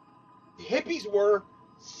the hippies were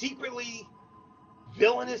secretly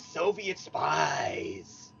villainous Soviet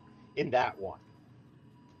spies in that one.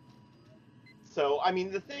 So, I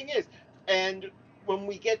mean, the thing is, and when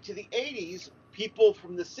we get to the 80s, people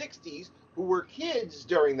from the 60s who were kids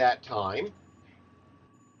during that time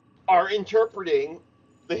are interpreting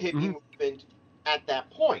the hippie movement at that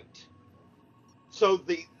point. So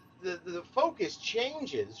the focus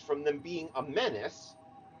changes from them being a menace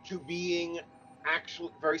to being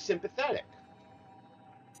actually very sympathetic.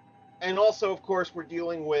 And also, of course, we're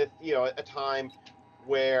dealing with, a time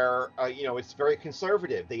where, it's very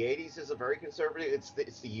conservative. The 80s is a very conservative,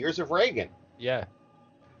 it's the years of Reagan. Yeah.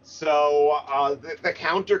 So the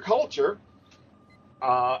counterculture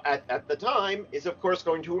at the time is, of course,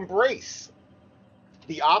 going to embrace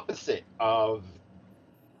the opposite of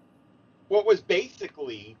what was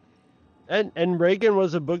basically. And Reagan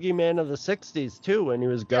was a boogeyman of the 60s too when he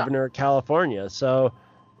was governor of California. So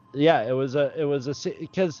yeah, it was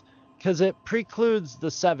because it precludes the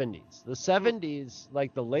 70s. The 70s,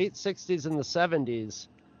 like the late 60s and the 70s,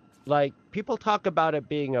 like people talk about it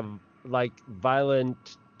being a like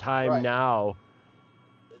violent time now.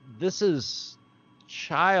 This is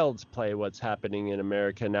child's play what's happening in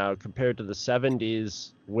America now compared to the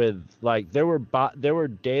 70s with like there were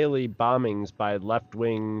daily bombings by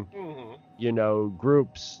left-wing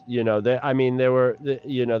groups, there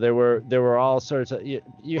were all sorts of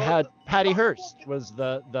you had Patty Hearst was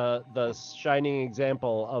the shining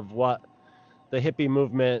example of what the hippie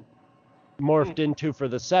movement morphed into for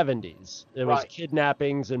the 70s. It was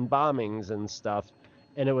kidnappings and bombings and stuff,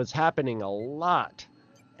 and it was happening a lot.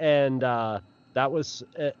 And that was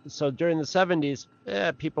so during the 70s,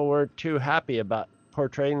 people weren't too happy about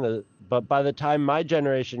portraying but by the time my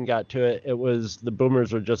generation got to it, it was the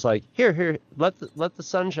boomers were just like, here, let the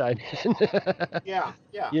sun shine in. Yeah.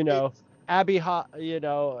 Abby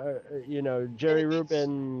Jerry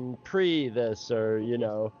Rubin pre this or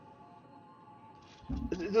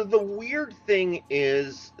The weird thing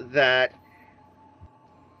is that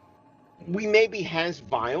we may be as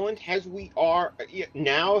violent as we are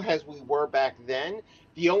now as we were back then.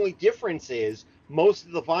 The only difference is most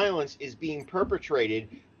of the violence is being perpetrated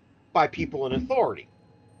by people in authority.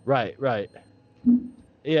 Right.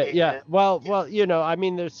 Yeah. Well,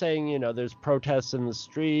 they're saying, there's protests in the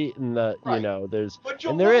street and there's protests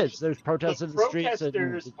in the streets.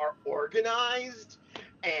 Protesters are organized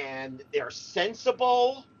and they're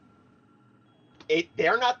sensible.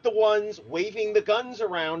 They're not the ones waving the guns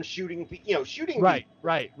around shooting people. Right.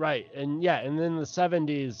 And and then the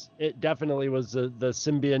 70s, it definitely was the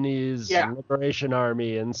Symbionese Liberation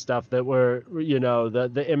Army and stuff that were,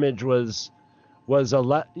 the image was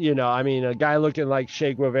a guy looking like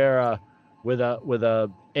Che Guevara with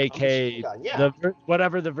a AK,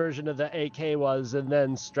 whatever the version of the AK was, and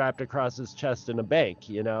then strapped across his chest in a bank,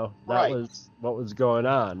 that was what was going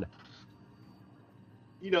on.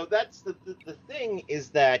 That's the thing is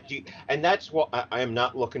that and that's what I am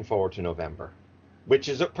not looking forward to November, which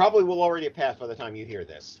is probably will already have passed by the time you hear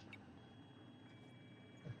this.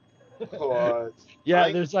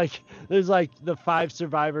 There's like the 5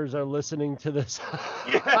 survivors are listening to this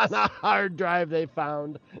on a hard drive they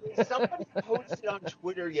found. Somebody posted on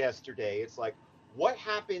Twitter yesterday. It's like, what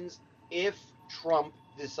happens if Trump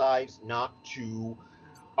decides not to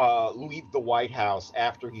leave the White House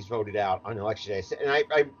after he's voted out on election day? And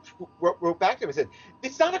I wrote back to him and said,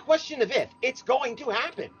 it's not a question of if, it's going to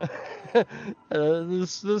happen.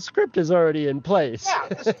 The script is already in place. Yeah,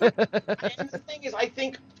 and the thing is, I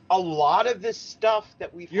think a lot of this stuff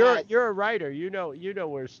that we've had... You're a writer. You know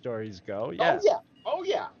where stories go. Yeah. Oh,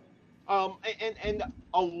 yeah. And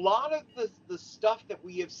a lot of the stuff that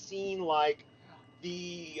we have seen, like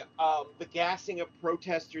the gassing of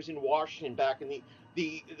protesters in Washington back in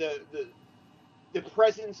the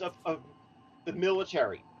presence of the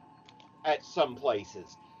military at some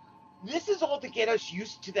places. This is all to get us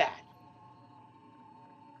used to that.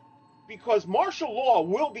 Because martial law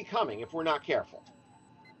will be coming if we're not careful.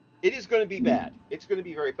 It is going to be bad. It's going to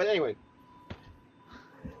be very... But anyway,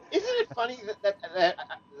 isn't it funny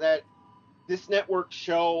that this network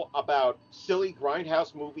show about silly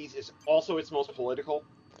grindhouse movies is also its most political?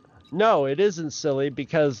 No, it isn't silly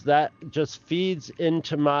because that just feeds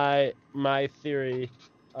into my theory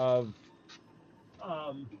of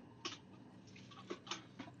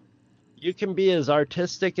you can be as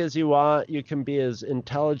artistic as you want, you can be as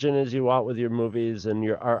intelligent as you want with your movies and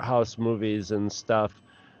your art house movies and stuff,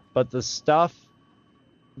 but the stuff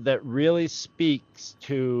that really speaks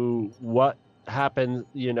to what happens,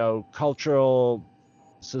 cultural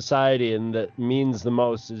society and that means the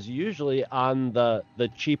most is usually on the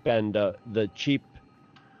cheap end, the cheap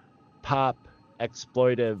pop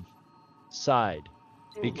exploitive side,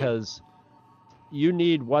 because you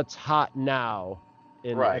need what's hot now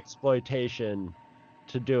in exploitation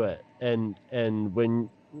to do it, and when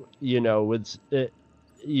it's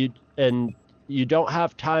you don't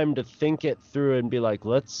have time to think it through and be like,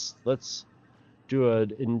 let's do a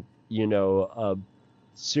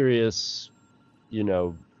serious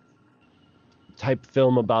type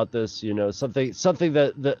film about this, something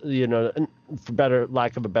that for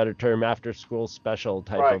lack of a better term, after school special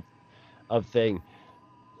type of thing.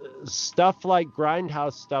 Stuff like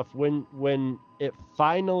Grindhouse stuff, when it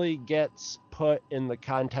finally gets put in the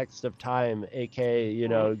context of time,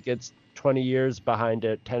 aka gets 20 years behind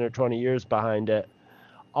it, 10 or 20 years behind it,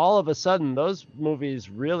 all of a sudden those movies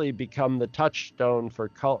really become the touchstone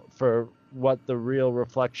for what the real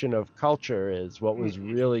reflection of culture is, what was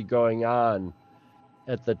really going on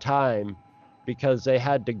at the time, because they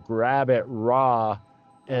had to grab it raw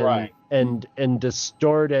and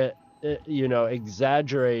distort it,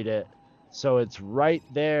 exaggerate it so it's right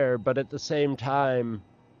there, but at the same time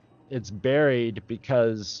it's buried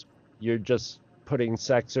because you're just putting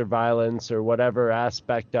sex or violence or whatever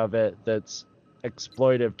aspect of it that's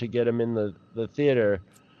exploitive to get them in the theater.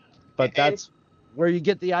 But that's where you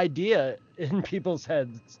get the idea in people's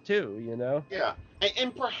heads too, Yeah,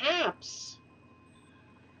 and perhaps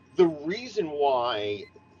the reason why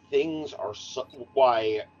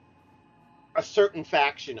why a certain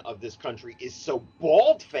faction of this country is so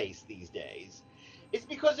bald-faced these days is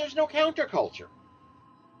because there's no counterculture.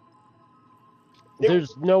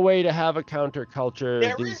 There's no way to have a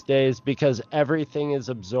counterculture these days because everything is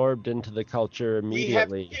absorbed into the culture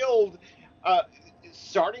immediately. We have killed,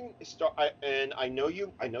 and I know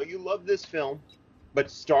you love this film,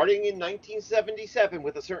 but starting in 1977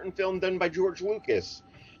 with a certain film done by George Lucas,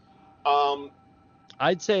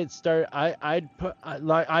 I'd say it started. I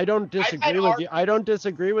don't disagree with you. I don't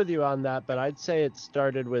disagree with you on that, but I'd say it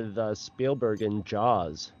started with Spielberg and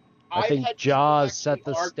Jaws. I think Jaws set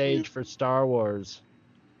the stage for Star Wars.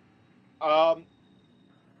 I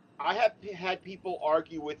have had people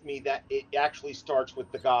argue with me that it actually starts with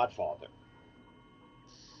The Godfather.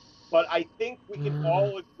 But I think we can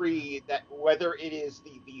all agree that whether it is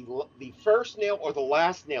the first nail or the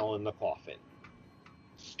last nail in the coffin,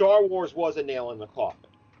 Star Wars was a nail in the coffin.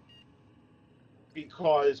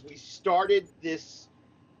 Because we started this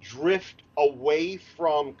drift away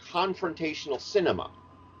from confrontational cinema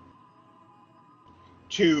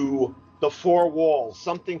to the four walls,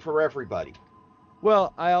 something for everybody.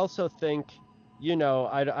 Well, I also think,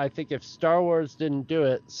 I think if Star Wars didn't do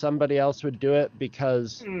it, somebody else would do it,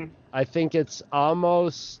 because I think it's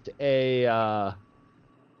almost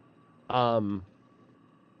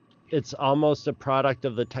it's almost a product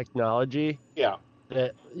of the technology. Yeah.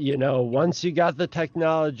 That, once you got the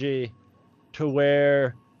technology to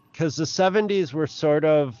where, because the 70s were sort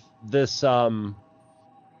of this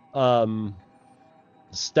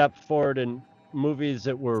step forward in movies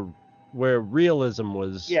that were where realism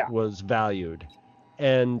was valued,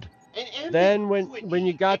 and then when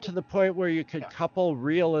you got to the point where you could couple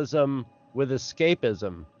realism with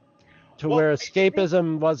escapism, where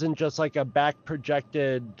escapism wasn't just like a back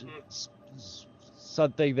projected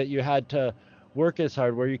something that you had to work as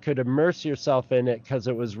hard, where you could immerse yourself in it because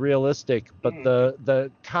it was realistic, but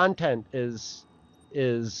the content is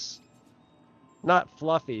not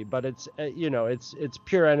fluffy, but it's it's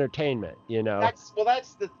pure entertainment. That's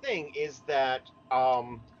the thing, is that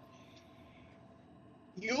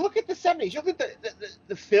you look at the 70s, you look at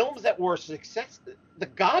the films that were success. The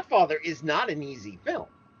Godfather is not an easy film.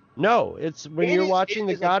 No, it's when you're watching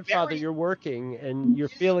The Godfather, you're working and you're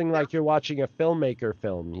feeling like you're watching a filmmaker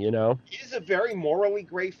film, It is a very morally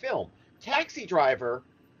gray film. Taxi Driver,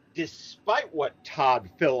 despite what Todd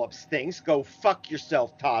Phillips thinks, go fuck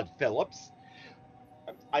yourself, Todd Phillips.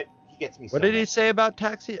 He gets me. What did he say about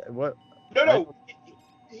Taxi? What? No.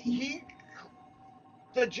 If you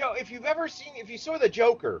saw The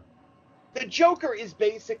Joker is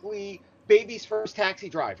basically baby's first taxi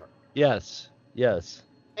driver. Yes.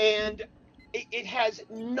 And it has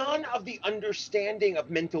none of the understanding of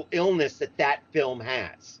mental illness that film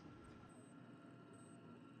has.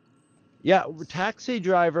 Yeah, Taxi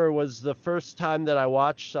Driver was the first time that I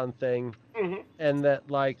watched something, and that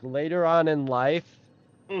later on in life,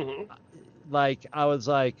 I was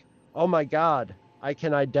like, oh my God, I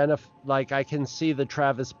can identify, I can see the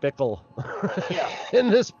Travis Bickle in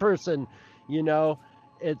this person,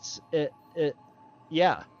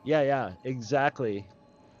 yeah, exactly.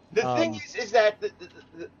 The thing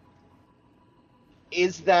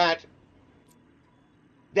is that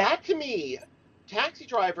to me, Taxi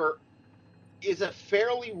Driver is a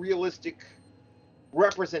fairly realistic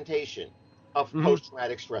representation of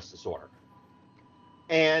post-traumatic stress disorder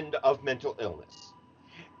and of mental illness.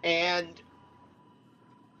 And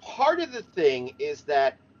part of the thing is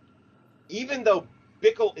that even though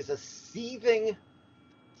Bickle is a seething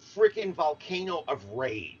freaking volcano of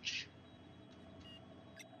rage,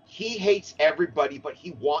 he hates everybody, but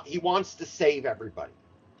he wants to save everybody.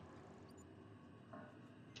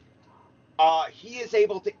 he is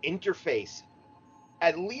able to interface,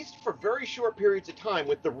 at least for very short periods of time,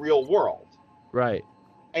 with the real world. Right.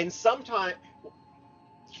 And sometimes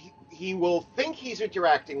he will think he's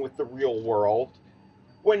interacting with the real world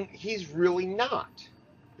when he's really not.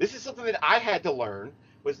 This is something that I had to learn,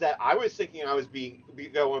 was that I was thinking I was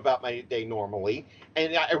going about my day normally,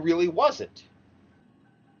 and I really wasn't.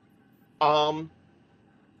 And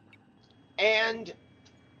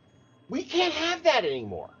we can't have that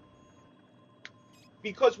anymore.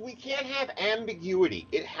 Because we can't have ambiguity.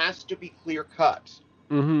 It has to be clear cut.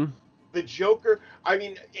 Mm-hmm. The Joker, I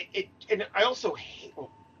mean, and I also hate,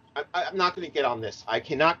 I'm not going to get on this. I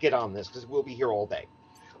cannot get on this because we'll be here all day.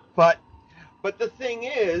 But the thing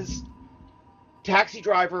is, Taxi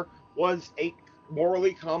Driver was a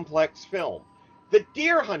morally complex film. The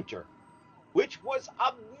Deer Hunter, which was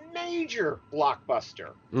a major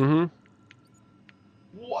blockbuster, Mm-hmm.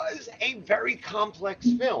 was a very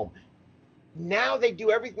complex film. Now they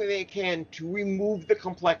do everything they can to remove the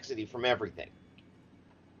complexity from everything.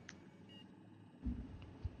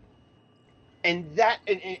 And that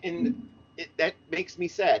that makes me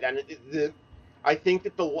sad. And I think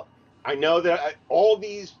that I know that all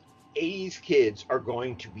these 80s kids are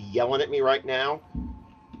going to be yelling at me right now,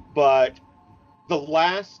 but the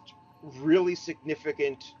last really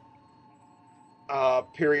significant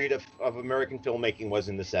period of American filmmaking was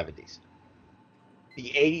in the 70s.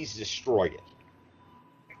 The 80s destroyed it,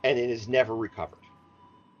 and it has never recovered.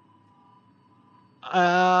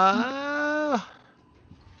 I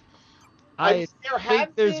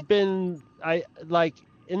think there's been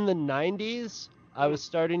in the 90s, I was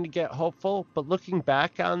starting to get hopeful, but looking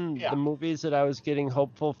back on the movies that I was getting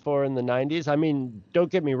hopeful for in the 90s, I mean, don't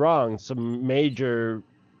get me wrong, some major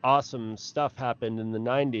awesome stuff happened in the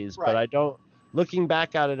 90s, Right. but looking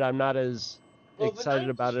back at it, I'm not as excited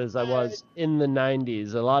about it as I was in the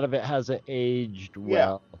 90s. A lot of it hasn't aged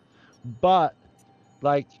well. But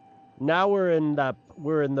now we're in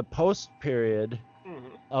the post period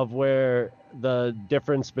of where the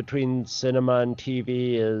difference between cinema and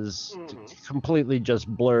TV is completely just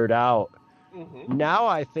blurred out. Now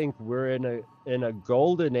I think we're in a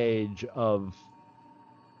golden age of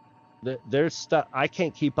there's stuff I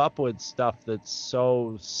can't keep up with, stuff that's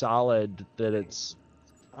so solid that it's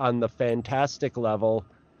on the fantastic level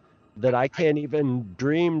that I can't even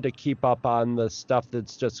dream to keep up on the stuff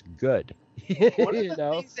that's just good. One of the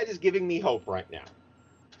things that is giving me hope right now,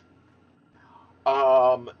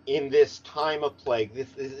 in this time of plague,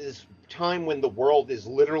 this time when the world is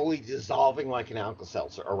literally dissolving like an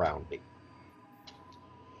Alka-Seltzer around me,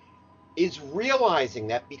 is realizing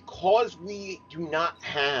that because we do not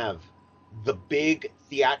have the big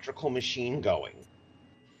theatrical machine going,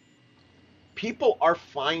 people are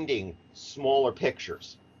finding smaller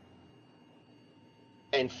pictures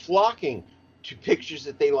and flocking to pictures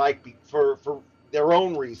that they like for their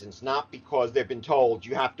own reasons, not because they've been told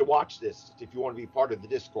you have to watch this if you want to be part of the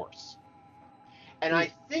discourse. And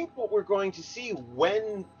I think what we're going to see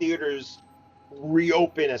when theaters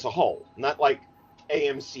reopen as a whole, not like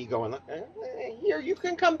AMC going, here, you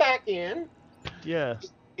can come back in. Yeah.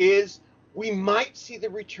 Is we might see the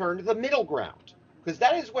return to the middle ground. Because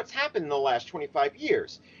that is what's happened in the last 25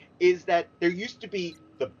 years, is that there used to be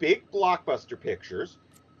the big blockbuster pictures,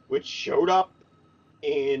 which showed up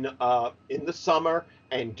in the summer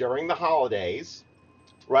and during the holidays,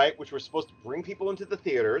 right, which were supposed to bring people into the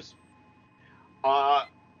theaters.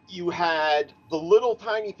 You had the little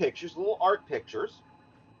tiny pictures, little art pictures,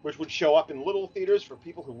 which would show up in little theaters for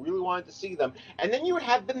people who really wanted to see them. And then you would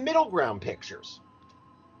have the middle ground pictures.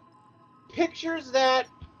 Pictures that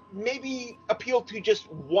maybe appeal to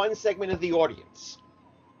just one segment of the audience.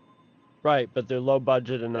 Right, but they're low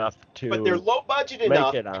budget enough to make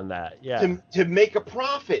it on that, to make a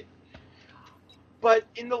profit. But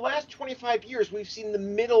in the last 25 years, we've seen the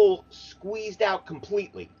middle squeezed out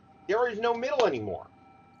completely. There is no middle anymore.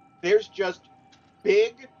 There's just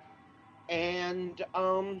big and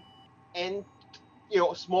a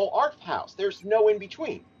small art house. There's no in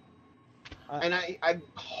between. And I'm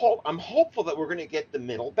hopeful that we're going to get the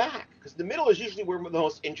middle back, because the middle is usually where the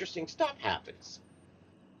most interesting stuff happens.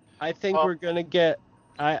 I think we're going to get.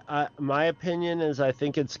 My opinion is I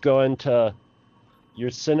think it's going to. Your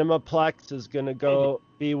Cinemaplex is going to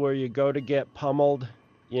be where you go to get pummeled.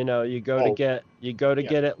 You go to get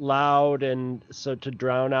get it loud, and so to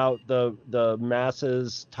drown out the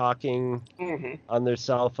masses talking on their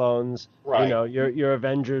cell phones. Right. Your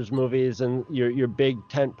Avengers movies and your big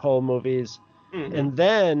tentpole movies. And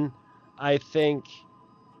then I think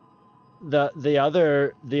the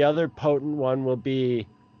other potent one will be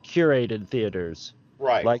curated theaters.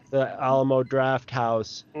 Right. like the Alamo Draft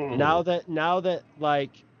House. Mhm. Now that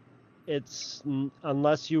like it's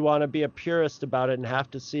unless you want to be a purist about it and have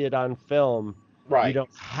to see it on film, Right. you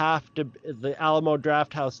don't have to. The Alamo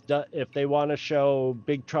Draft House, if they want to show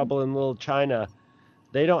Big Trouble in Little China,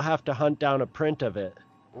 they don't have to hunt down a print of it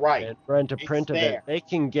Right. and rent a It's print of there. it.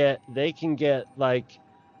 They can get like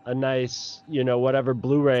a nice, whatever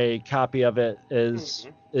Blu-ray copy of it is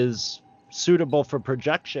suitable for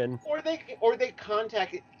projection. Or they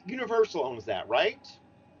contact Universal owns that, right?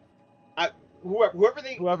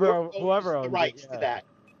 Whoever owns Whoever the owns rights it, to yeah. that,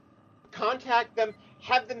 contact them,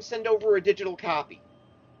 have them send over a digital copy.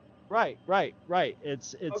 Right.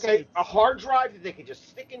 It's Okay, a hard drive that they can just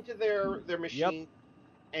stick into their machine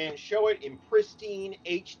and show it in pristine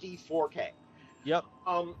HD 4K. Yep.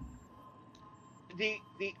 The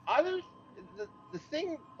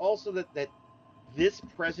thing also that this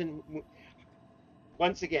present,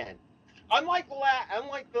 once again, unlike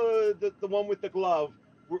the one with the glove,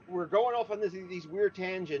 we're going off on these weird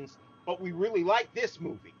tangents, but we really like this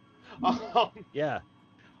movie.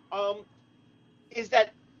 Is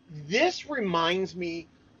that this reminds me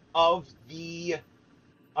of the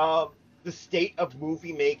state of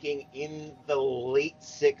movie making in the late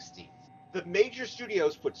 60s. The major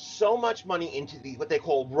studios put so much money into what they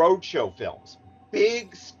call roadshow films,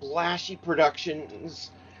 big splashy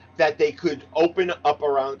productions that they could open up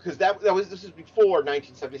around, because this is before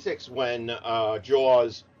 1976 when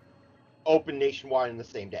Jaws opened nationwide in the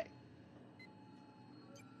same day.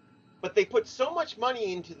 But they put so much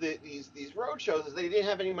money into these road shows as they didn't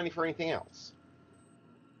have any money for anything else.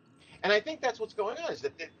 And I think that's what's going on, is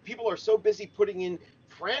that people are so busy putting in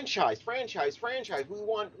franchise. We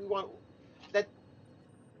want that.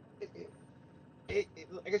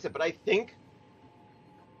 Like I said, but I think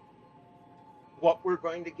what we're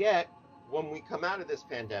going to get when we come out of this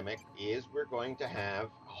pandemic is we're going to have,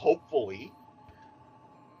 hopefully,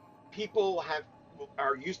 people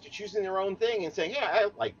are used to choosing their own thing and saying, yeah, I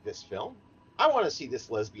like this film. I want to see this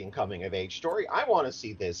lesbian coming of age story. I want to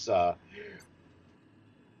see this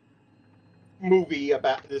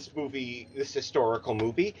this historical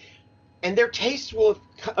movie. And their tastes will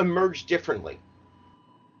have emerged differently.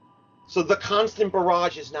 So the constant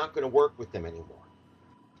barrage is not going to work with them anymore.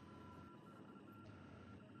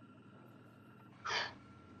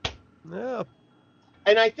 Yeah.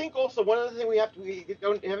 And I think also one other thing we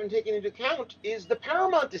haven't taken into account is the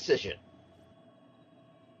Paramount decision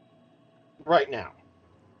right now.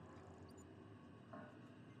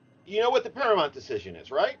 You know what the Paramount decision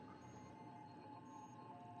is, right?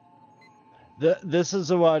 This is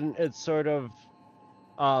the one. It's sort of,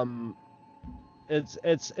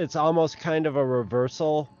 it's almost kind of a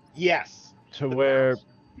reversal. Yes. To where.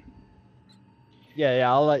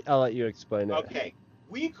 Yeah. I'll let you explain it. Okay.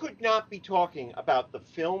 We could not be talking about the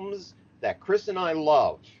films that Chris and I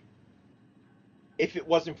love if it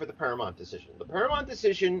wasn't for the Paramount decision. The Paramount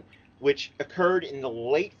decision, which occurred in the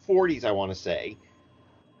late 40s, I want to say,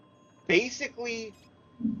 basically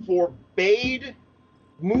forbade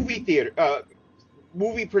movie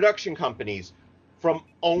production companies from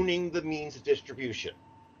owning the means of distribution.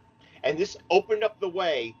 And this opened up the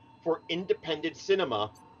way for independent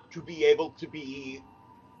cinema to be able to be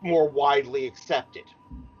more widely accepted.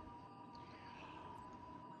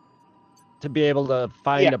 To be able to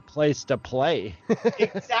find a place to play.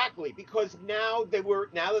 Exactly, because now an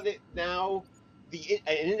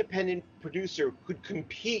independent producer could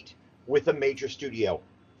compete with a major studio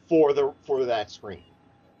for that screen.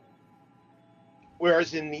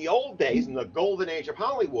 Whereas in the old days, in the golden age of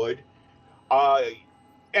Hollywood,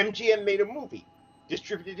 MGM made a movie,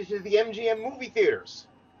 distributed it to the MGM movie theaters,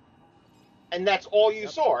 and that's all you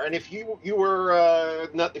saw. And if you were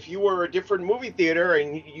a different movie theater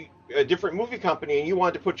and a different movie company and you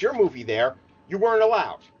wanted to put your movie there, you weren't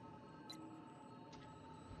allowed.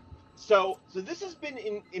 So this has been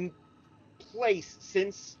in place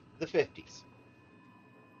since the 50s.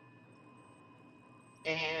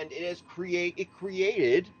 And it has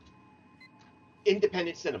created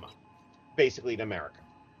independent cinema, basically, in America.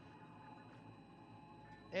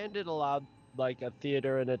 And it allowed like a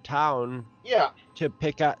theater in a town to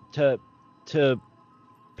pick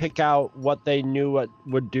out what they knew what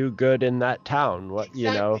would do good in that town.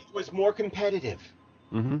 It was more competitive.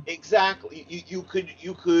 Mm-hmm. Exactly. You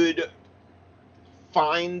could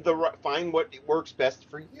find what works best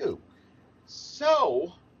for you.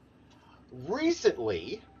 So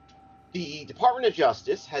recently, the Department of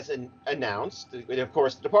Justice has announced, and of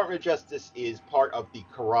course, the Department of Justice is part of the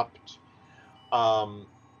corrupt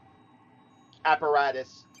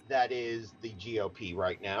apparatus that is the GOP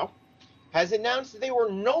right now. has announced that they were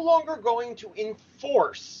no longer going to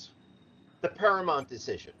enforce the Paramount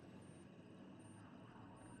decision.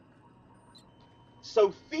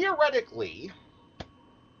 So theoretically,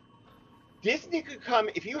 Disney could come,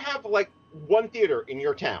 if you have like one theater in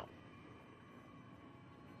your town,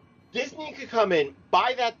 Disney could come in,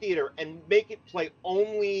 buy that theater, and make it play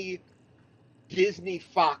only Disney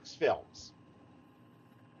Fox films.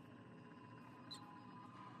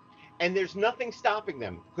 And there's nothing stopping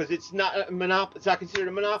them because it's not it's not considered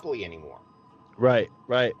a monopoly anymore. Right,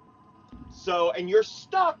 right. So, and you're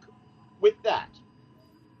stuck with that.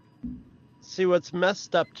 See, what's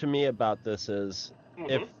messed up to me about this is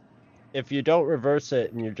if you don't reverse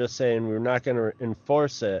it and you're just saying we're not going to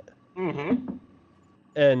enforce it,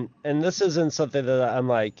 and this isn't something that I'm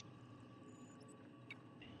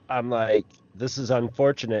like, this is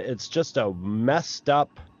unfortunate. It's just a messed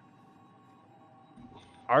up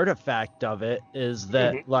artifact of it is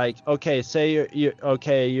that like, okay, say you're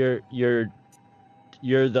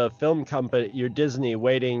the film company, you're Disney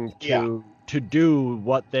waiting to do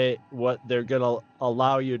what they're gonna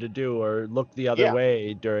allow you to do or look the other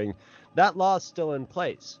way during that law's still in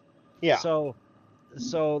place. Yeah. So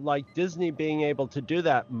like Disney being able to do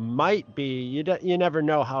that might be, you never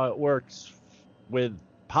know how it works with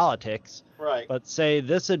politics. Right. But say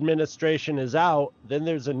this administration is out, then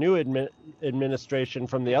there's a new administration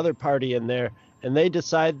from the other party in there, and they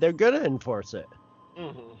decide they're going to enforce it.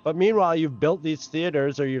 But meanwhile, you've built these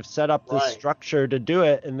theaters or you've set up this structure to do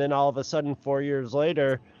it, and then all of a sudden 4 years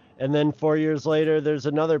later, there's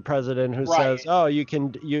another president who says, "Oh,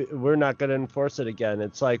 we're not going to enforce it again."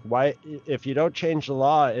 It's like, why? If you don't change the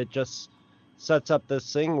law, it just sets up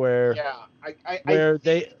this thing where can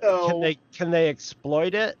they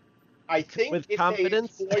exploit it? I think with if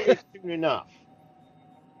confidence, they exploit it soon enough,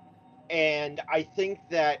 and I think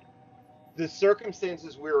that the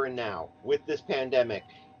circumstances we're in now with this pandemic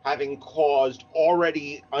having caused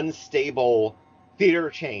already unstable theater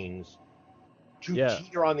chains to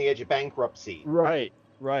teeter on the edge of bankruptcy. Right.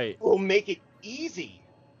 Will make it easy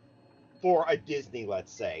for a Disney,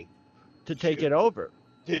 let's say, to take it over.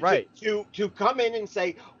 To come in and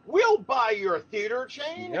say, we'll buy your theater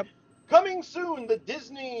chain. Yep. Coming soon, the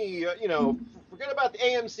Disney, forget about the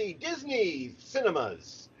AMC, Disney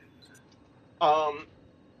cinemas.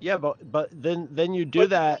 Yeah, but then you do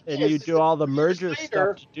that, and you do all the merger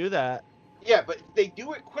stuff to do that. Yeah, but if they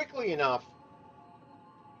do it quickly enough,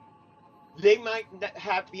 they might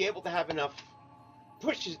be able to have enough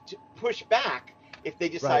push back if they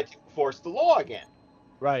decide to enforce the law again.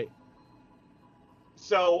 Right.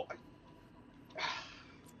 So.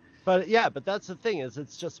 But that's the thing is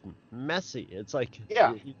it's just messy. It's like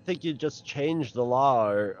you think you just change the law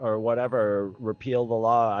or whatever, or repeal the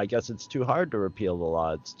law. I guess it's too hard to repeal the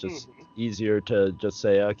law. It's just easier to just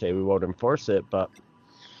say, okay, we won't enforce it. But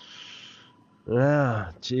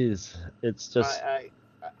geez, it's just. I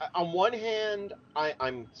on one hand,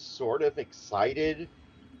 I'm sort of excited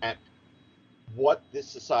at what this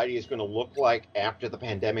society is going to look like after the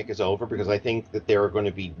pandemic is over, because I think that there are going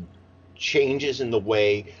to be changes in the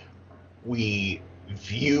way we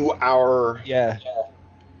view our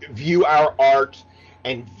art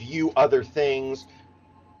and view other things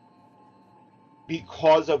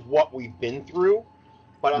because of what we've been through.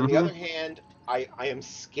 But on the other hand, I am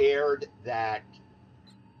scared that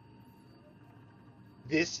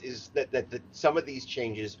that some of these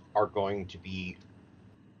changes are going to be,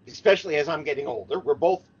 especially as I'm getting older. We're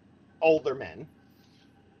both older men.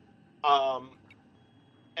 And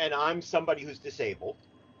I'm somebody who's disabled.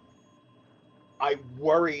 I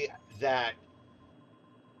worry that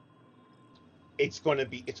it's going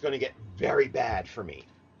to get very bad for me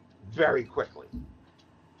very quickly.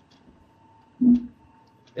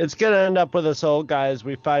 It's going to end up with us old guys.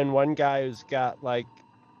 We find one guy who's got like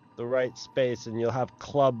the right space, and you'll have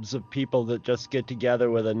clubs of people that just get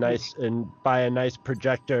together with and buy a nice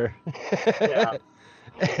projector.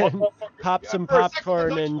 And pop some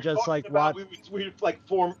popcorn and just like watch. We would like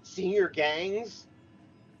form senior gangs.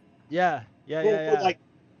 Yeah. Would like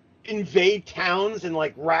invade towns and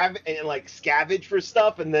like scavenge for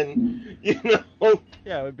stuff, and then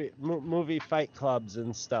Yeah, it would be movie fight clubs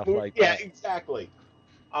and stuff like that. Yeah, exactly.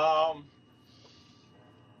 But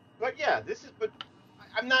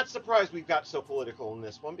I'm not surprised we've got so political in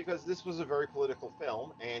this one, because this was a very political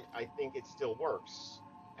film, and I think it still works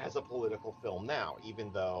as a political film now,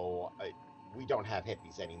 even though we don't have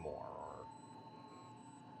hippies anymore.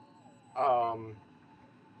 I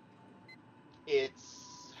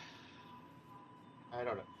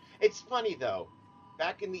don't know. It's funny though,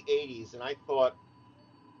 back in the 80s, and I thought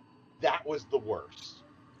that was the worst,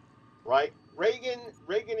 right? Reagan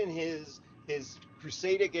and his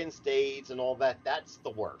crusade against AIDS and all that, that's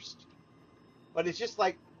the worst. But it's just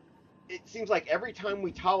like, it seems like every time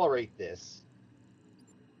we tolerate this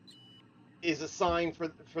is a sign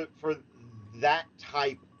for that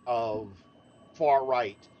type of far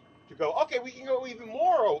right to go, okay, we can go even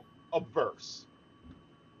more obverse.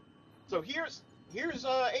 So here's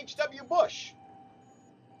H.W. Bush.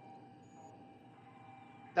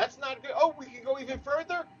 That's not good. Oh, we can go even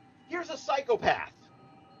further. Here's a psychopath.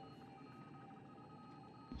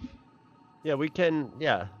 Yeah, we can.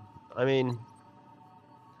 Yeah, I mean,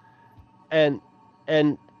 and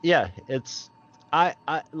yeah, it's I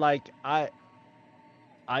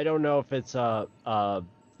don't know if it's a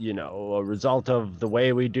result of the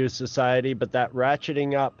way we do society, but that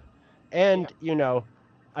ratcheting up, and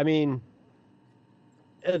I mean,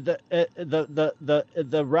 the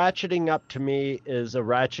ratcheting up to me is a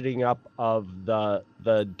ratcheting up of the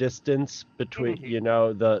distance between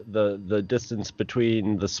the distance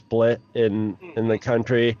between the split in the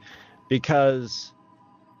country, because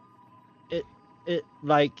it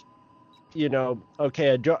like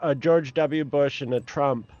okay, a George W. Bush and a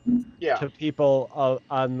Trump to people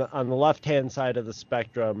on the left hand side of the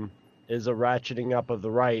spectrum is a ratcheting up of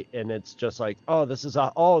the right, and it's just like, this is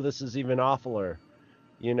even awfuler.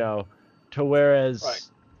 To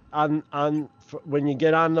whereas when you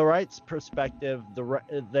get on the right's perspective,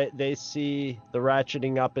 they see the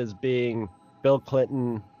ratcheting up as being Bill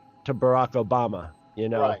Clinton to Barack Obama,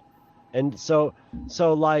 Right. And so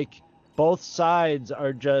like both sides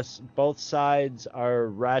are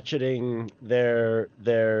ratcheting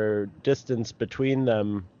their distance between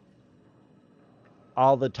them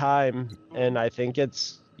all the time, and I think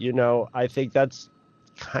it's I think that's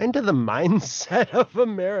kind of the mindset of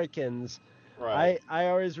Americans. Right. I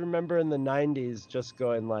always remember in the 90s just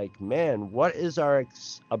going like, man, what is our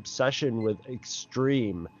obsession with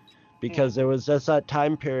extreme? Because there was just that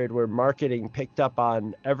time period where marketing picked up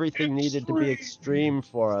on everything needed to be extreme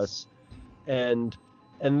for us, and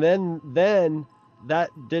then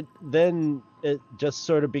it just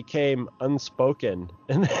sort of became unspoken,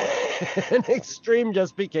 and extreme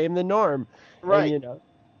just became the norm. Right. And,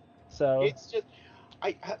 so it's just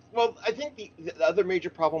I think the other major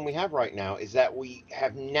problem we have right now is that we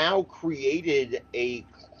have now created a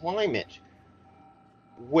climate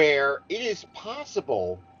where it is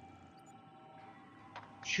possible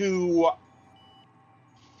to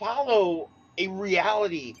follow a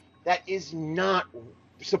reality that is not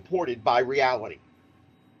supported by reality.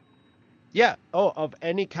 Yeah. Oh, of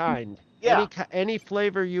any kind. Yeah. Any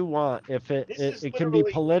flavor you want. If it can be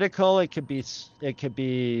literally political, it could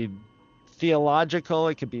be theological,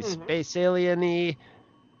 it could be space alien-y,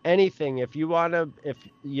 anything. If you want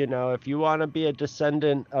to be a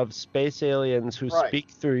descendant of space aliens who speak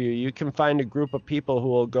through you, you can find a group of people who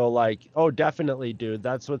will go like, "Oh, definitely, dude.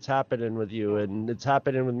 That's what's happening with you, and it's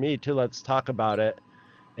happening with me too. Let's talk about it."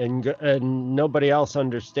 And nobody else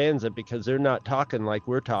understands it because they're not talking like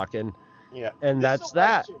we're talking. Yeah. And this that's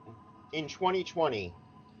that. In 2020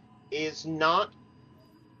 is not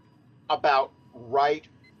about right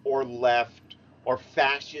or left or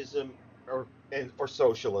fascism or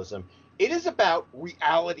socialism. It is about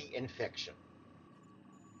reality and fiction.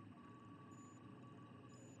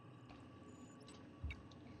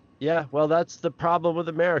 Yeah, well, that's the problem with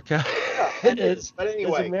America. Yeah, it is. But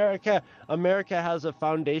anyway, America has a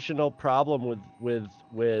foundational problem with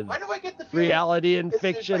why do I get the feeling reality and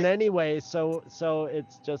fiction anyway? So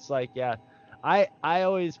it's just like, yeah, I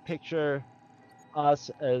always picture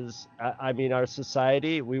us as, I mean, our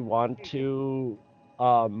society, we want to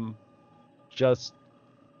just,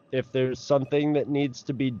 if there's something that needs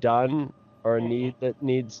to be done or a need that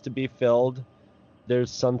needs to be filled,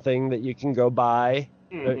 there's something that you can go buy.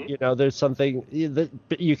 There's something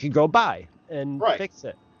that you can go buy and fix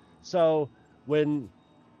it. So when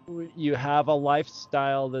you have a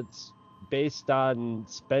lifestyle that's based on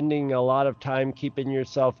spending a lot of time keeping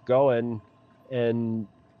yourself going and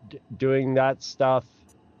doing that stuff,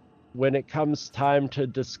 when it comes time to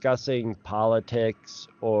discussing politics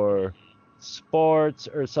or sports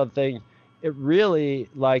or something, it really,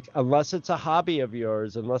 like, unless it's a hobby of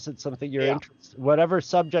yours, unless it's something you're interested, whatever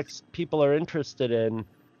subjects people are interested in,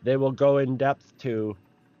 they will go in depth to.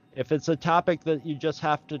 If it's a topic that you just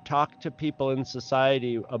have to talk to people in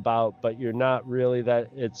society about, but you're not really, that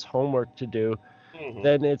it's homework to do,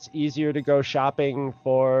 then it's easier to go shopping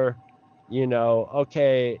for,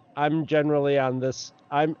 okay, I'm generally on this,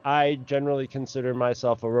 I generally consider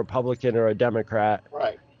myself a Republican or a Democrat.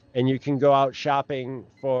 Right. And you can go out shopping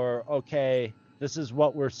for, okay, this is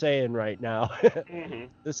what we're saying right now. Mm-hmm.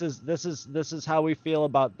 This is how we feel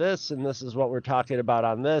about this, and this is what we're talking about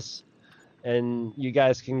on this. And you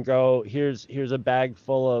guys can go, here's a bag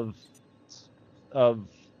full of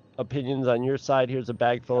opinions on your side. Here's a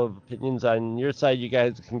bag full of opinions on your side. You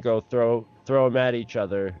guys can go throw them at each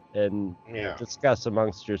other and discuss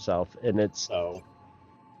amongst yourself. And it's so.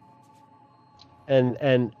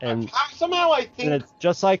 And somehow I think and it's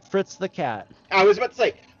just like Fritz the cat. I was about to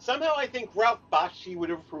say, somehow I think Ralph Bakshi would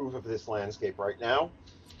approve of this landscape right now,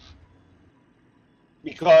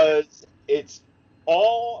 because it's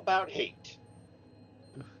all about hate.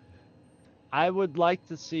 I would like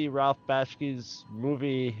to see Ralph Bakši's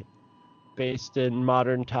movie based in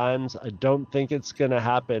modern times. I don't think it's going to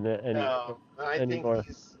happen anymore. I think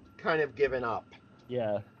he's kind of given up.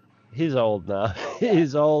 Yeah. He's old now.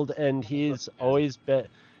 He's old, and he's always been...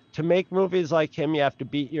 To make movies like him, you have to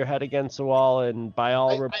beat your head against the wall, and by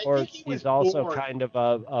all reports, he's also kind of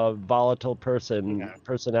a volatile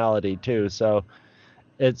personality, too. So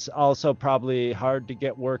it's also probably hard to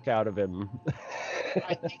get work out of him.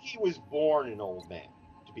 I think he was born an old man,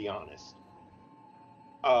 to be honest.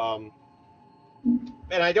 And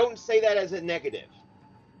I don't say that as a negative.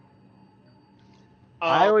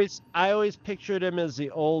 I always pictured him as the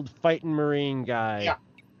old fighting Marine guy. Yeah.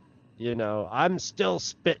 You know, I'm still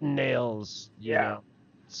spitting nails. You know,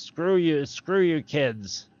 screw you,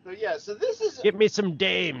 kids. So this is... Give me some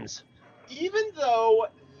dames. Even though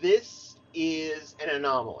this is an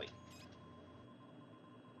anomaly,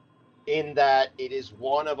 in that it is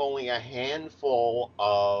one of only a handful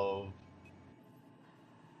of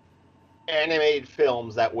animated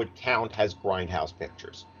films that would count as Grindhouse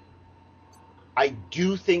pictures. I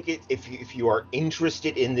do think if you are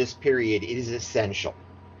interested in this period, it is essential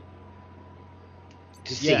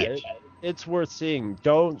to see it. It's worth seeing.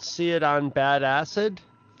 Don't see it on bad acid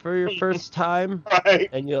for your first time, right?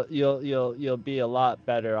 And you'll be a lot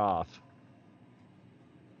better off.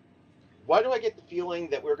 Why do I get the feeling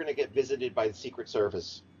that we're going to get visited by the Secret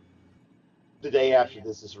Service the day after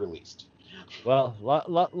this is released? Well,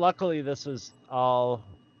 luckily this was all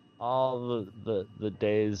the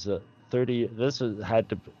days 30. This had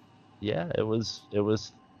to, it was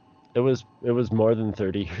more than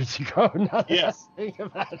 30 years ago. Now yes. I think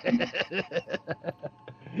about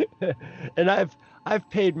it. And I've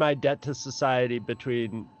paid my debt to society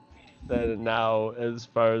between then and now as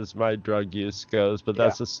far as my drug use goes, but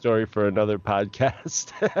that's a story for another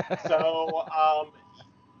podcast. So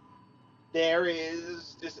there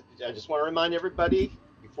is I just want to remind everybody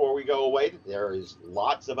before we go away that there is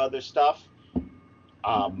lots of other stuff.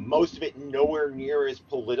 Most of it nowhere near as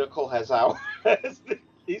political as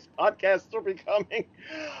these podcasts are becoming.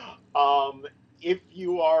 If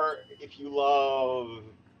you love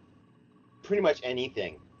pretty much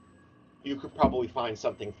anything, you could probably find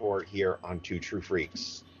something for it here on Two True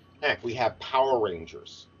Freaks. Heck, we have Power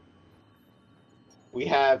Rangers. We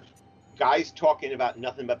have guys talking about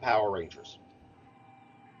nothing but Power Rangers.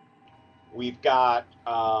 We've got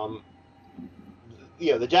the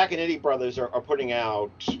Jack and Eddie brothers are putting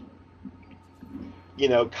out,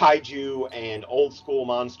 kaiju and old school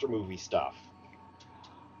monster movie stuff.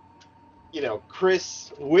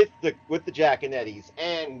 Chris with the Jack and Eddies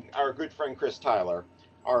and our good friend Chris Tyler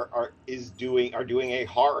are doing a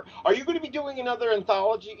horror. Are you going to be doing another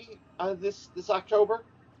anthology this October?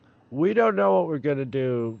 We don't know what we're gonna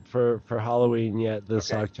do for Halloween yet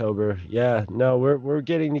this October. Yeah, no, we're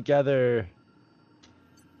getting together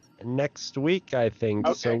next week, I think.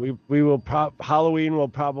 Okay. So we will Halloween will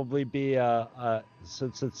probably be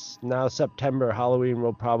since it's now September, Halloween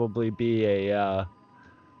will probably be an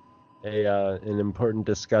important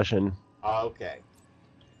discussion. Okay.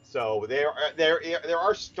 So there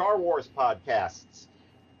are Star Wars podcasts.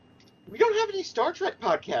 We don't have any Star Trek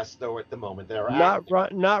podcasts though at the moment. That are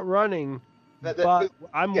not running. But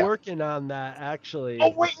I'm working on that actually. Oh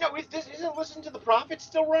wait, no, isn't Listen to the Prophet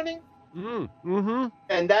still running? Mm-hmm.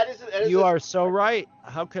 And that is you are so right.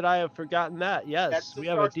 How could I have forgotten that? Yes, we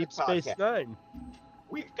have a Deep Space Nine.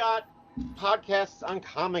 We've got podcasts on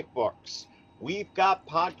comic books. We've got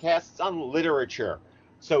podcasts on literature.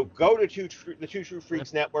 So go to the Two True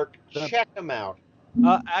Freaks Network. Check them out.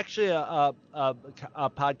 Actually, a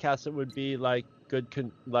podcast that would be like good,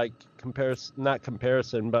 comparison, not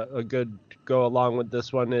comparison, but a good go along with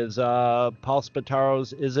this one is Paul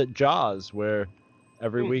Spataro's Is It Jaws, where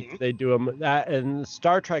every week they do that, and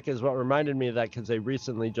Star Trek is what reminded me of that because they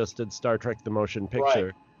recently just did Star Trek the Motion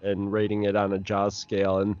Picture and rating it on a Jaws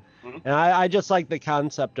scale, and I just like the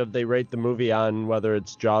concept of they rate the movie on whether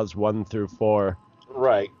it's Jaws 1 through 4.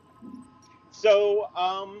 Right. So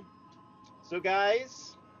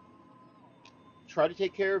guys, try to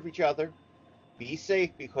take care of each other. Be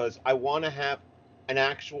safe, because I want to have an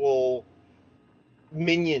actual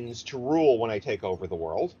minions to rule when I take over the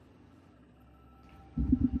world.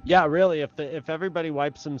 Yeah, really, if everybody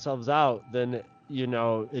wipes themselves out, then, you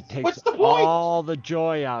know, it takes What's the point? all the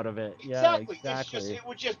joy out of it. Exactly. Yeah, exactly. It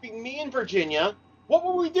would just be me and Virginia. What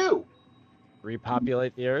would we do?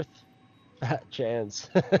 Repopulate the earth? Fat chance.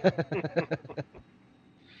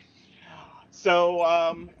 So,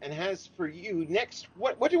 and as for you, next,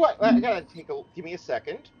 what do I gotta give me a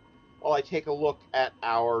second while I take a look at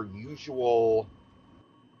our usual...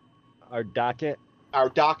 Our docket? Our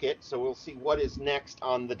docket, so we'll see what is next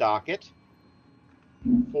on the docket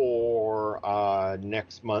for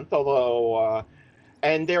next month, although,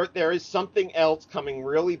 and there is something else coming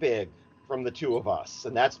really big from the two of us,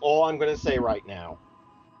 and that's all I'm going to say right now.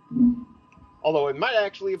 Although it might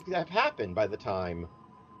actually have happened by the time.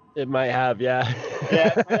 It might have, yeah.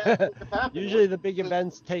 Yeah, it might actually have happened. Usually the big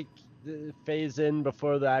events phase in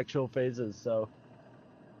before the actual phases, so.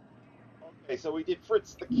 Okay, so we did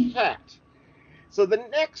Fritz the cat. So the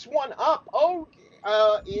next one up,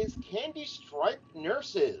 is Candy Striped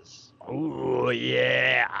Nurses. Oh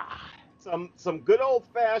yeah. Some good old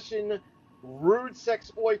fashioned rude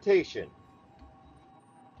sexploitation.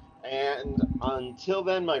 And until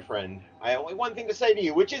then, my friend, I only one thing to say to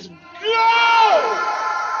you, which is go!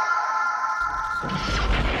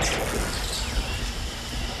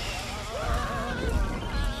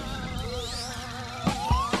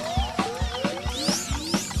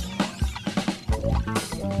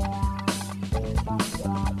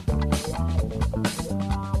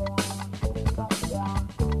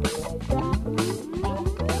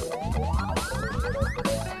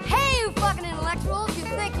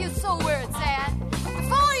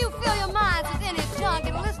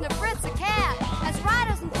 Listen to Fritz the cat. As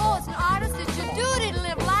writers and poets and artists, it's your duty to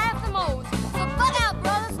live life the most. So bug out,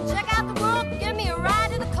 brothers, and check out the world and give me a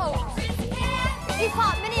ride to the coast. He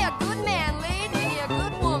fought many a good man, laid many a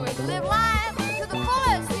good woman. To live life to the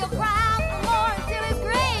fullest, he'll cry out for more until his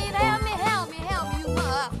grave. Help me, help me, help you,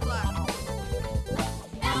 motherfucker.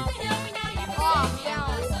 Help me, now you can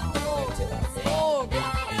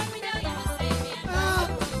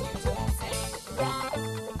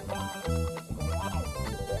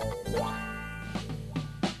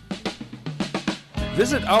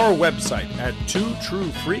Visit our website at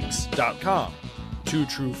twotruefreaks.com. Two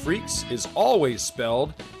True Freaks is always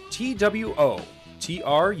spelled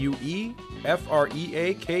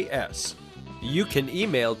TWOTRUEFREAKS. You can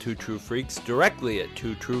email Two True Freaks directly at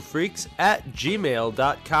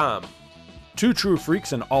twotruefreaks@gmail.com. Two True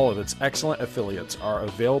Freaks and all of its excellent affiliates are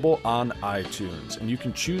available on iTunes, and you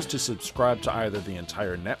can choose to subscribe to either the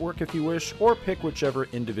entire network if you wish, or pick whichever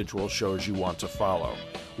individual shows you want to follow.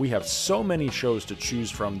 We have so many shows to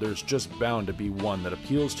choose from, there's just bound to be one that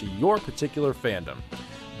appeals to your particular fandom.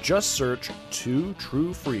 Just search Two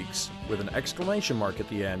True Freaks with an exclamation mark at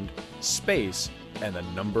the end, space, and the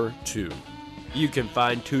number 2. You can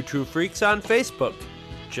find Two True Freaks on Facebook.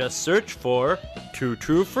 Just search for Two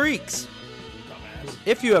True Freaks.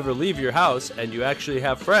 If you ever leave your house and you actually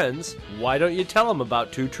have friends, why don't you tell them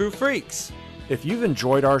about Two True Freaks? If you've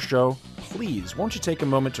enjoyed our show, please won't you take a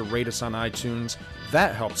moment to rate us on iTunes?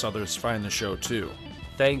 That helps others find the show too.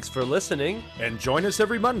 Thanks for listening, and join us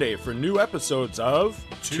every Monday for new episodes of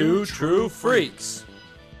Two True Freaks.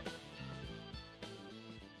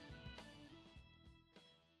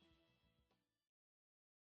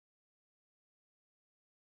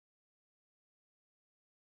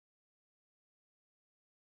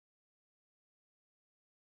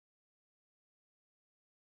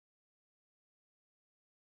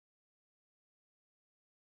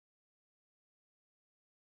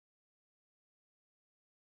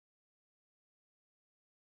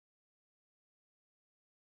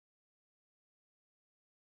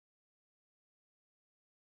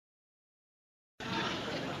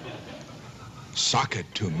 Sock it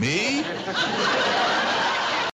to me?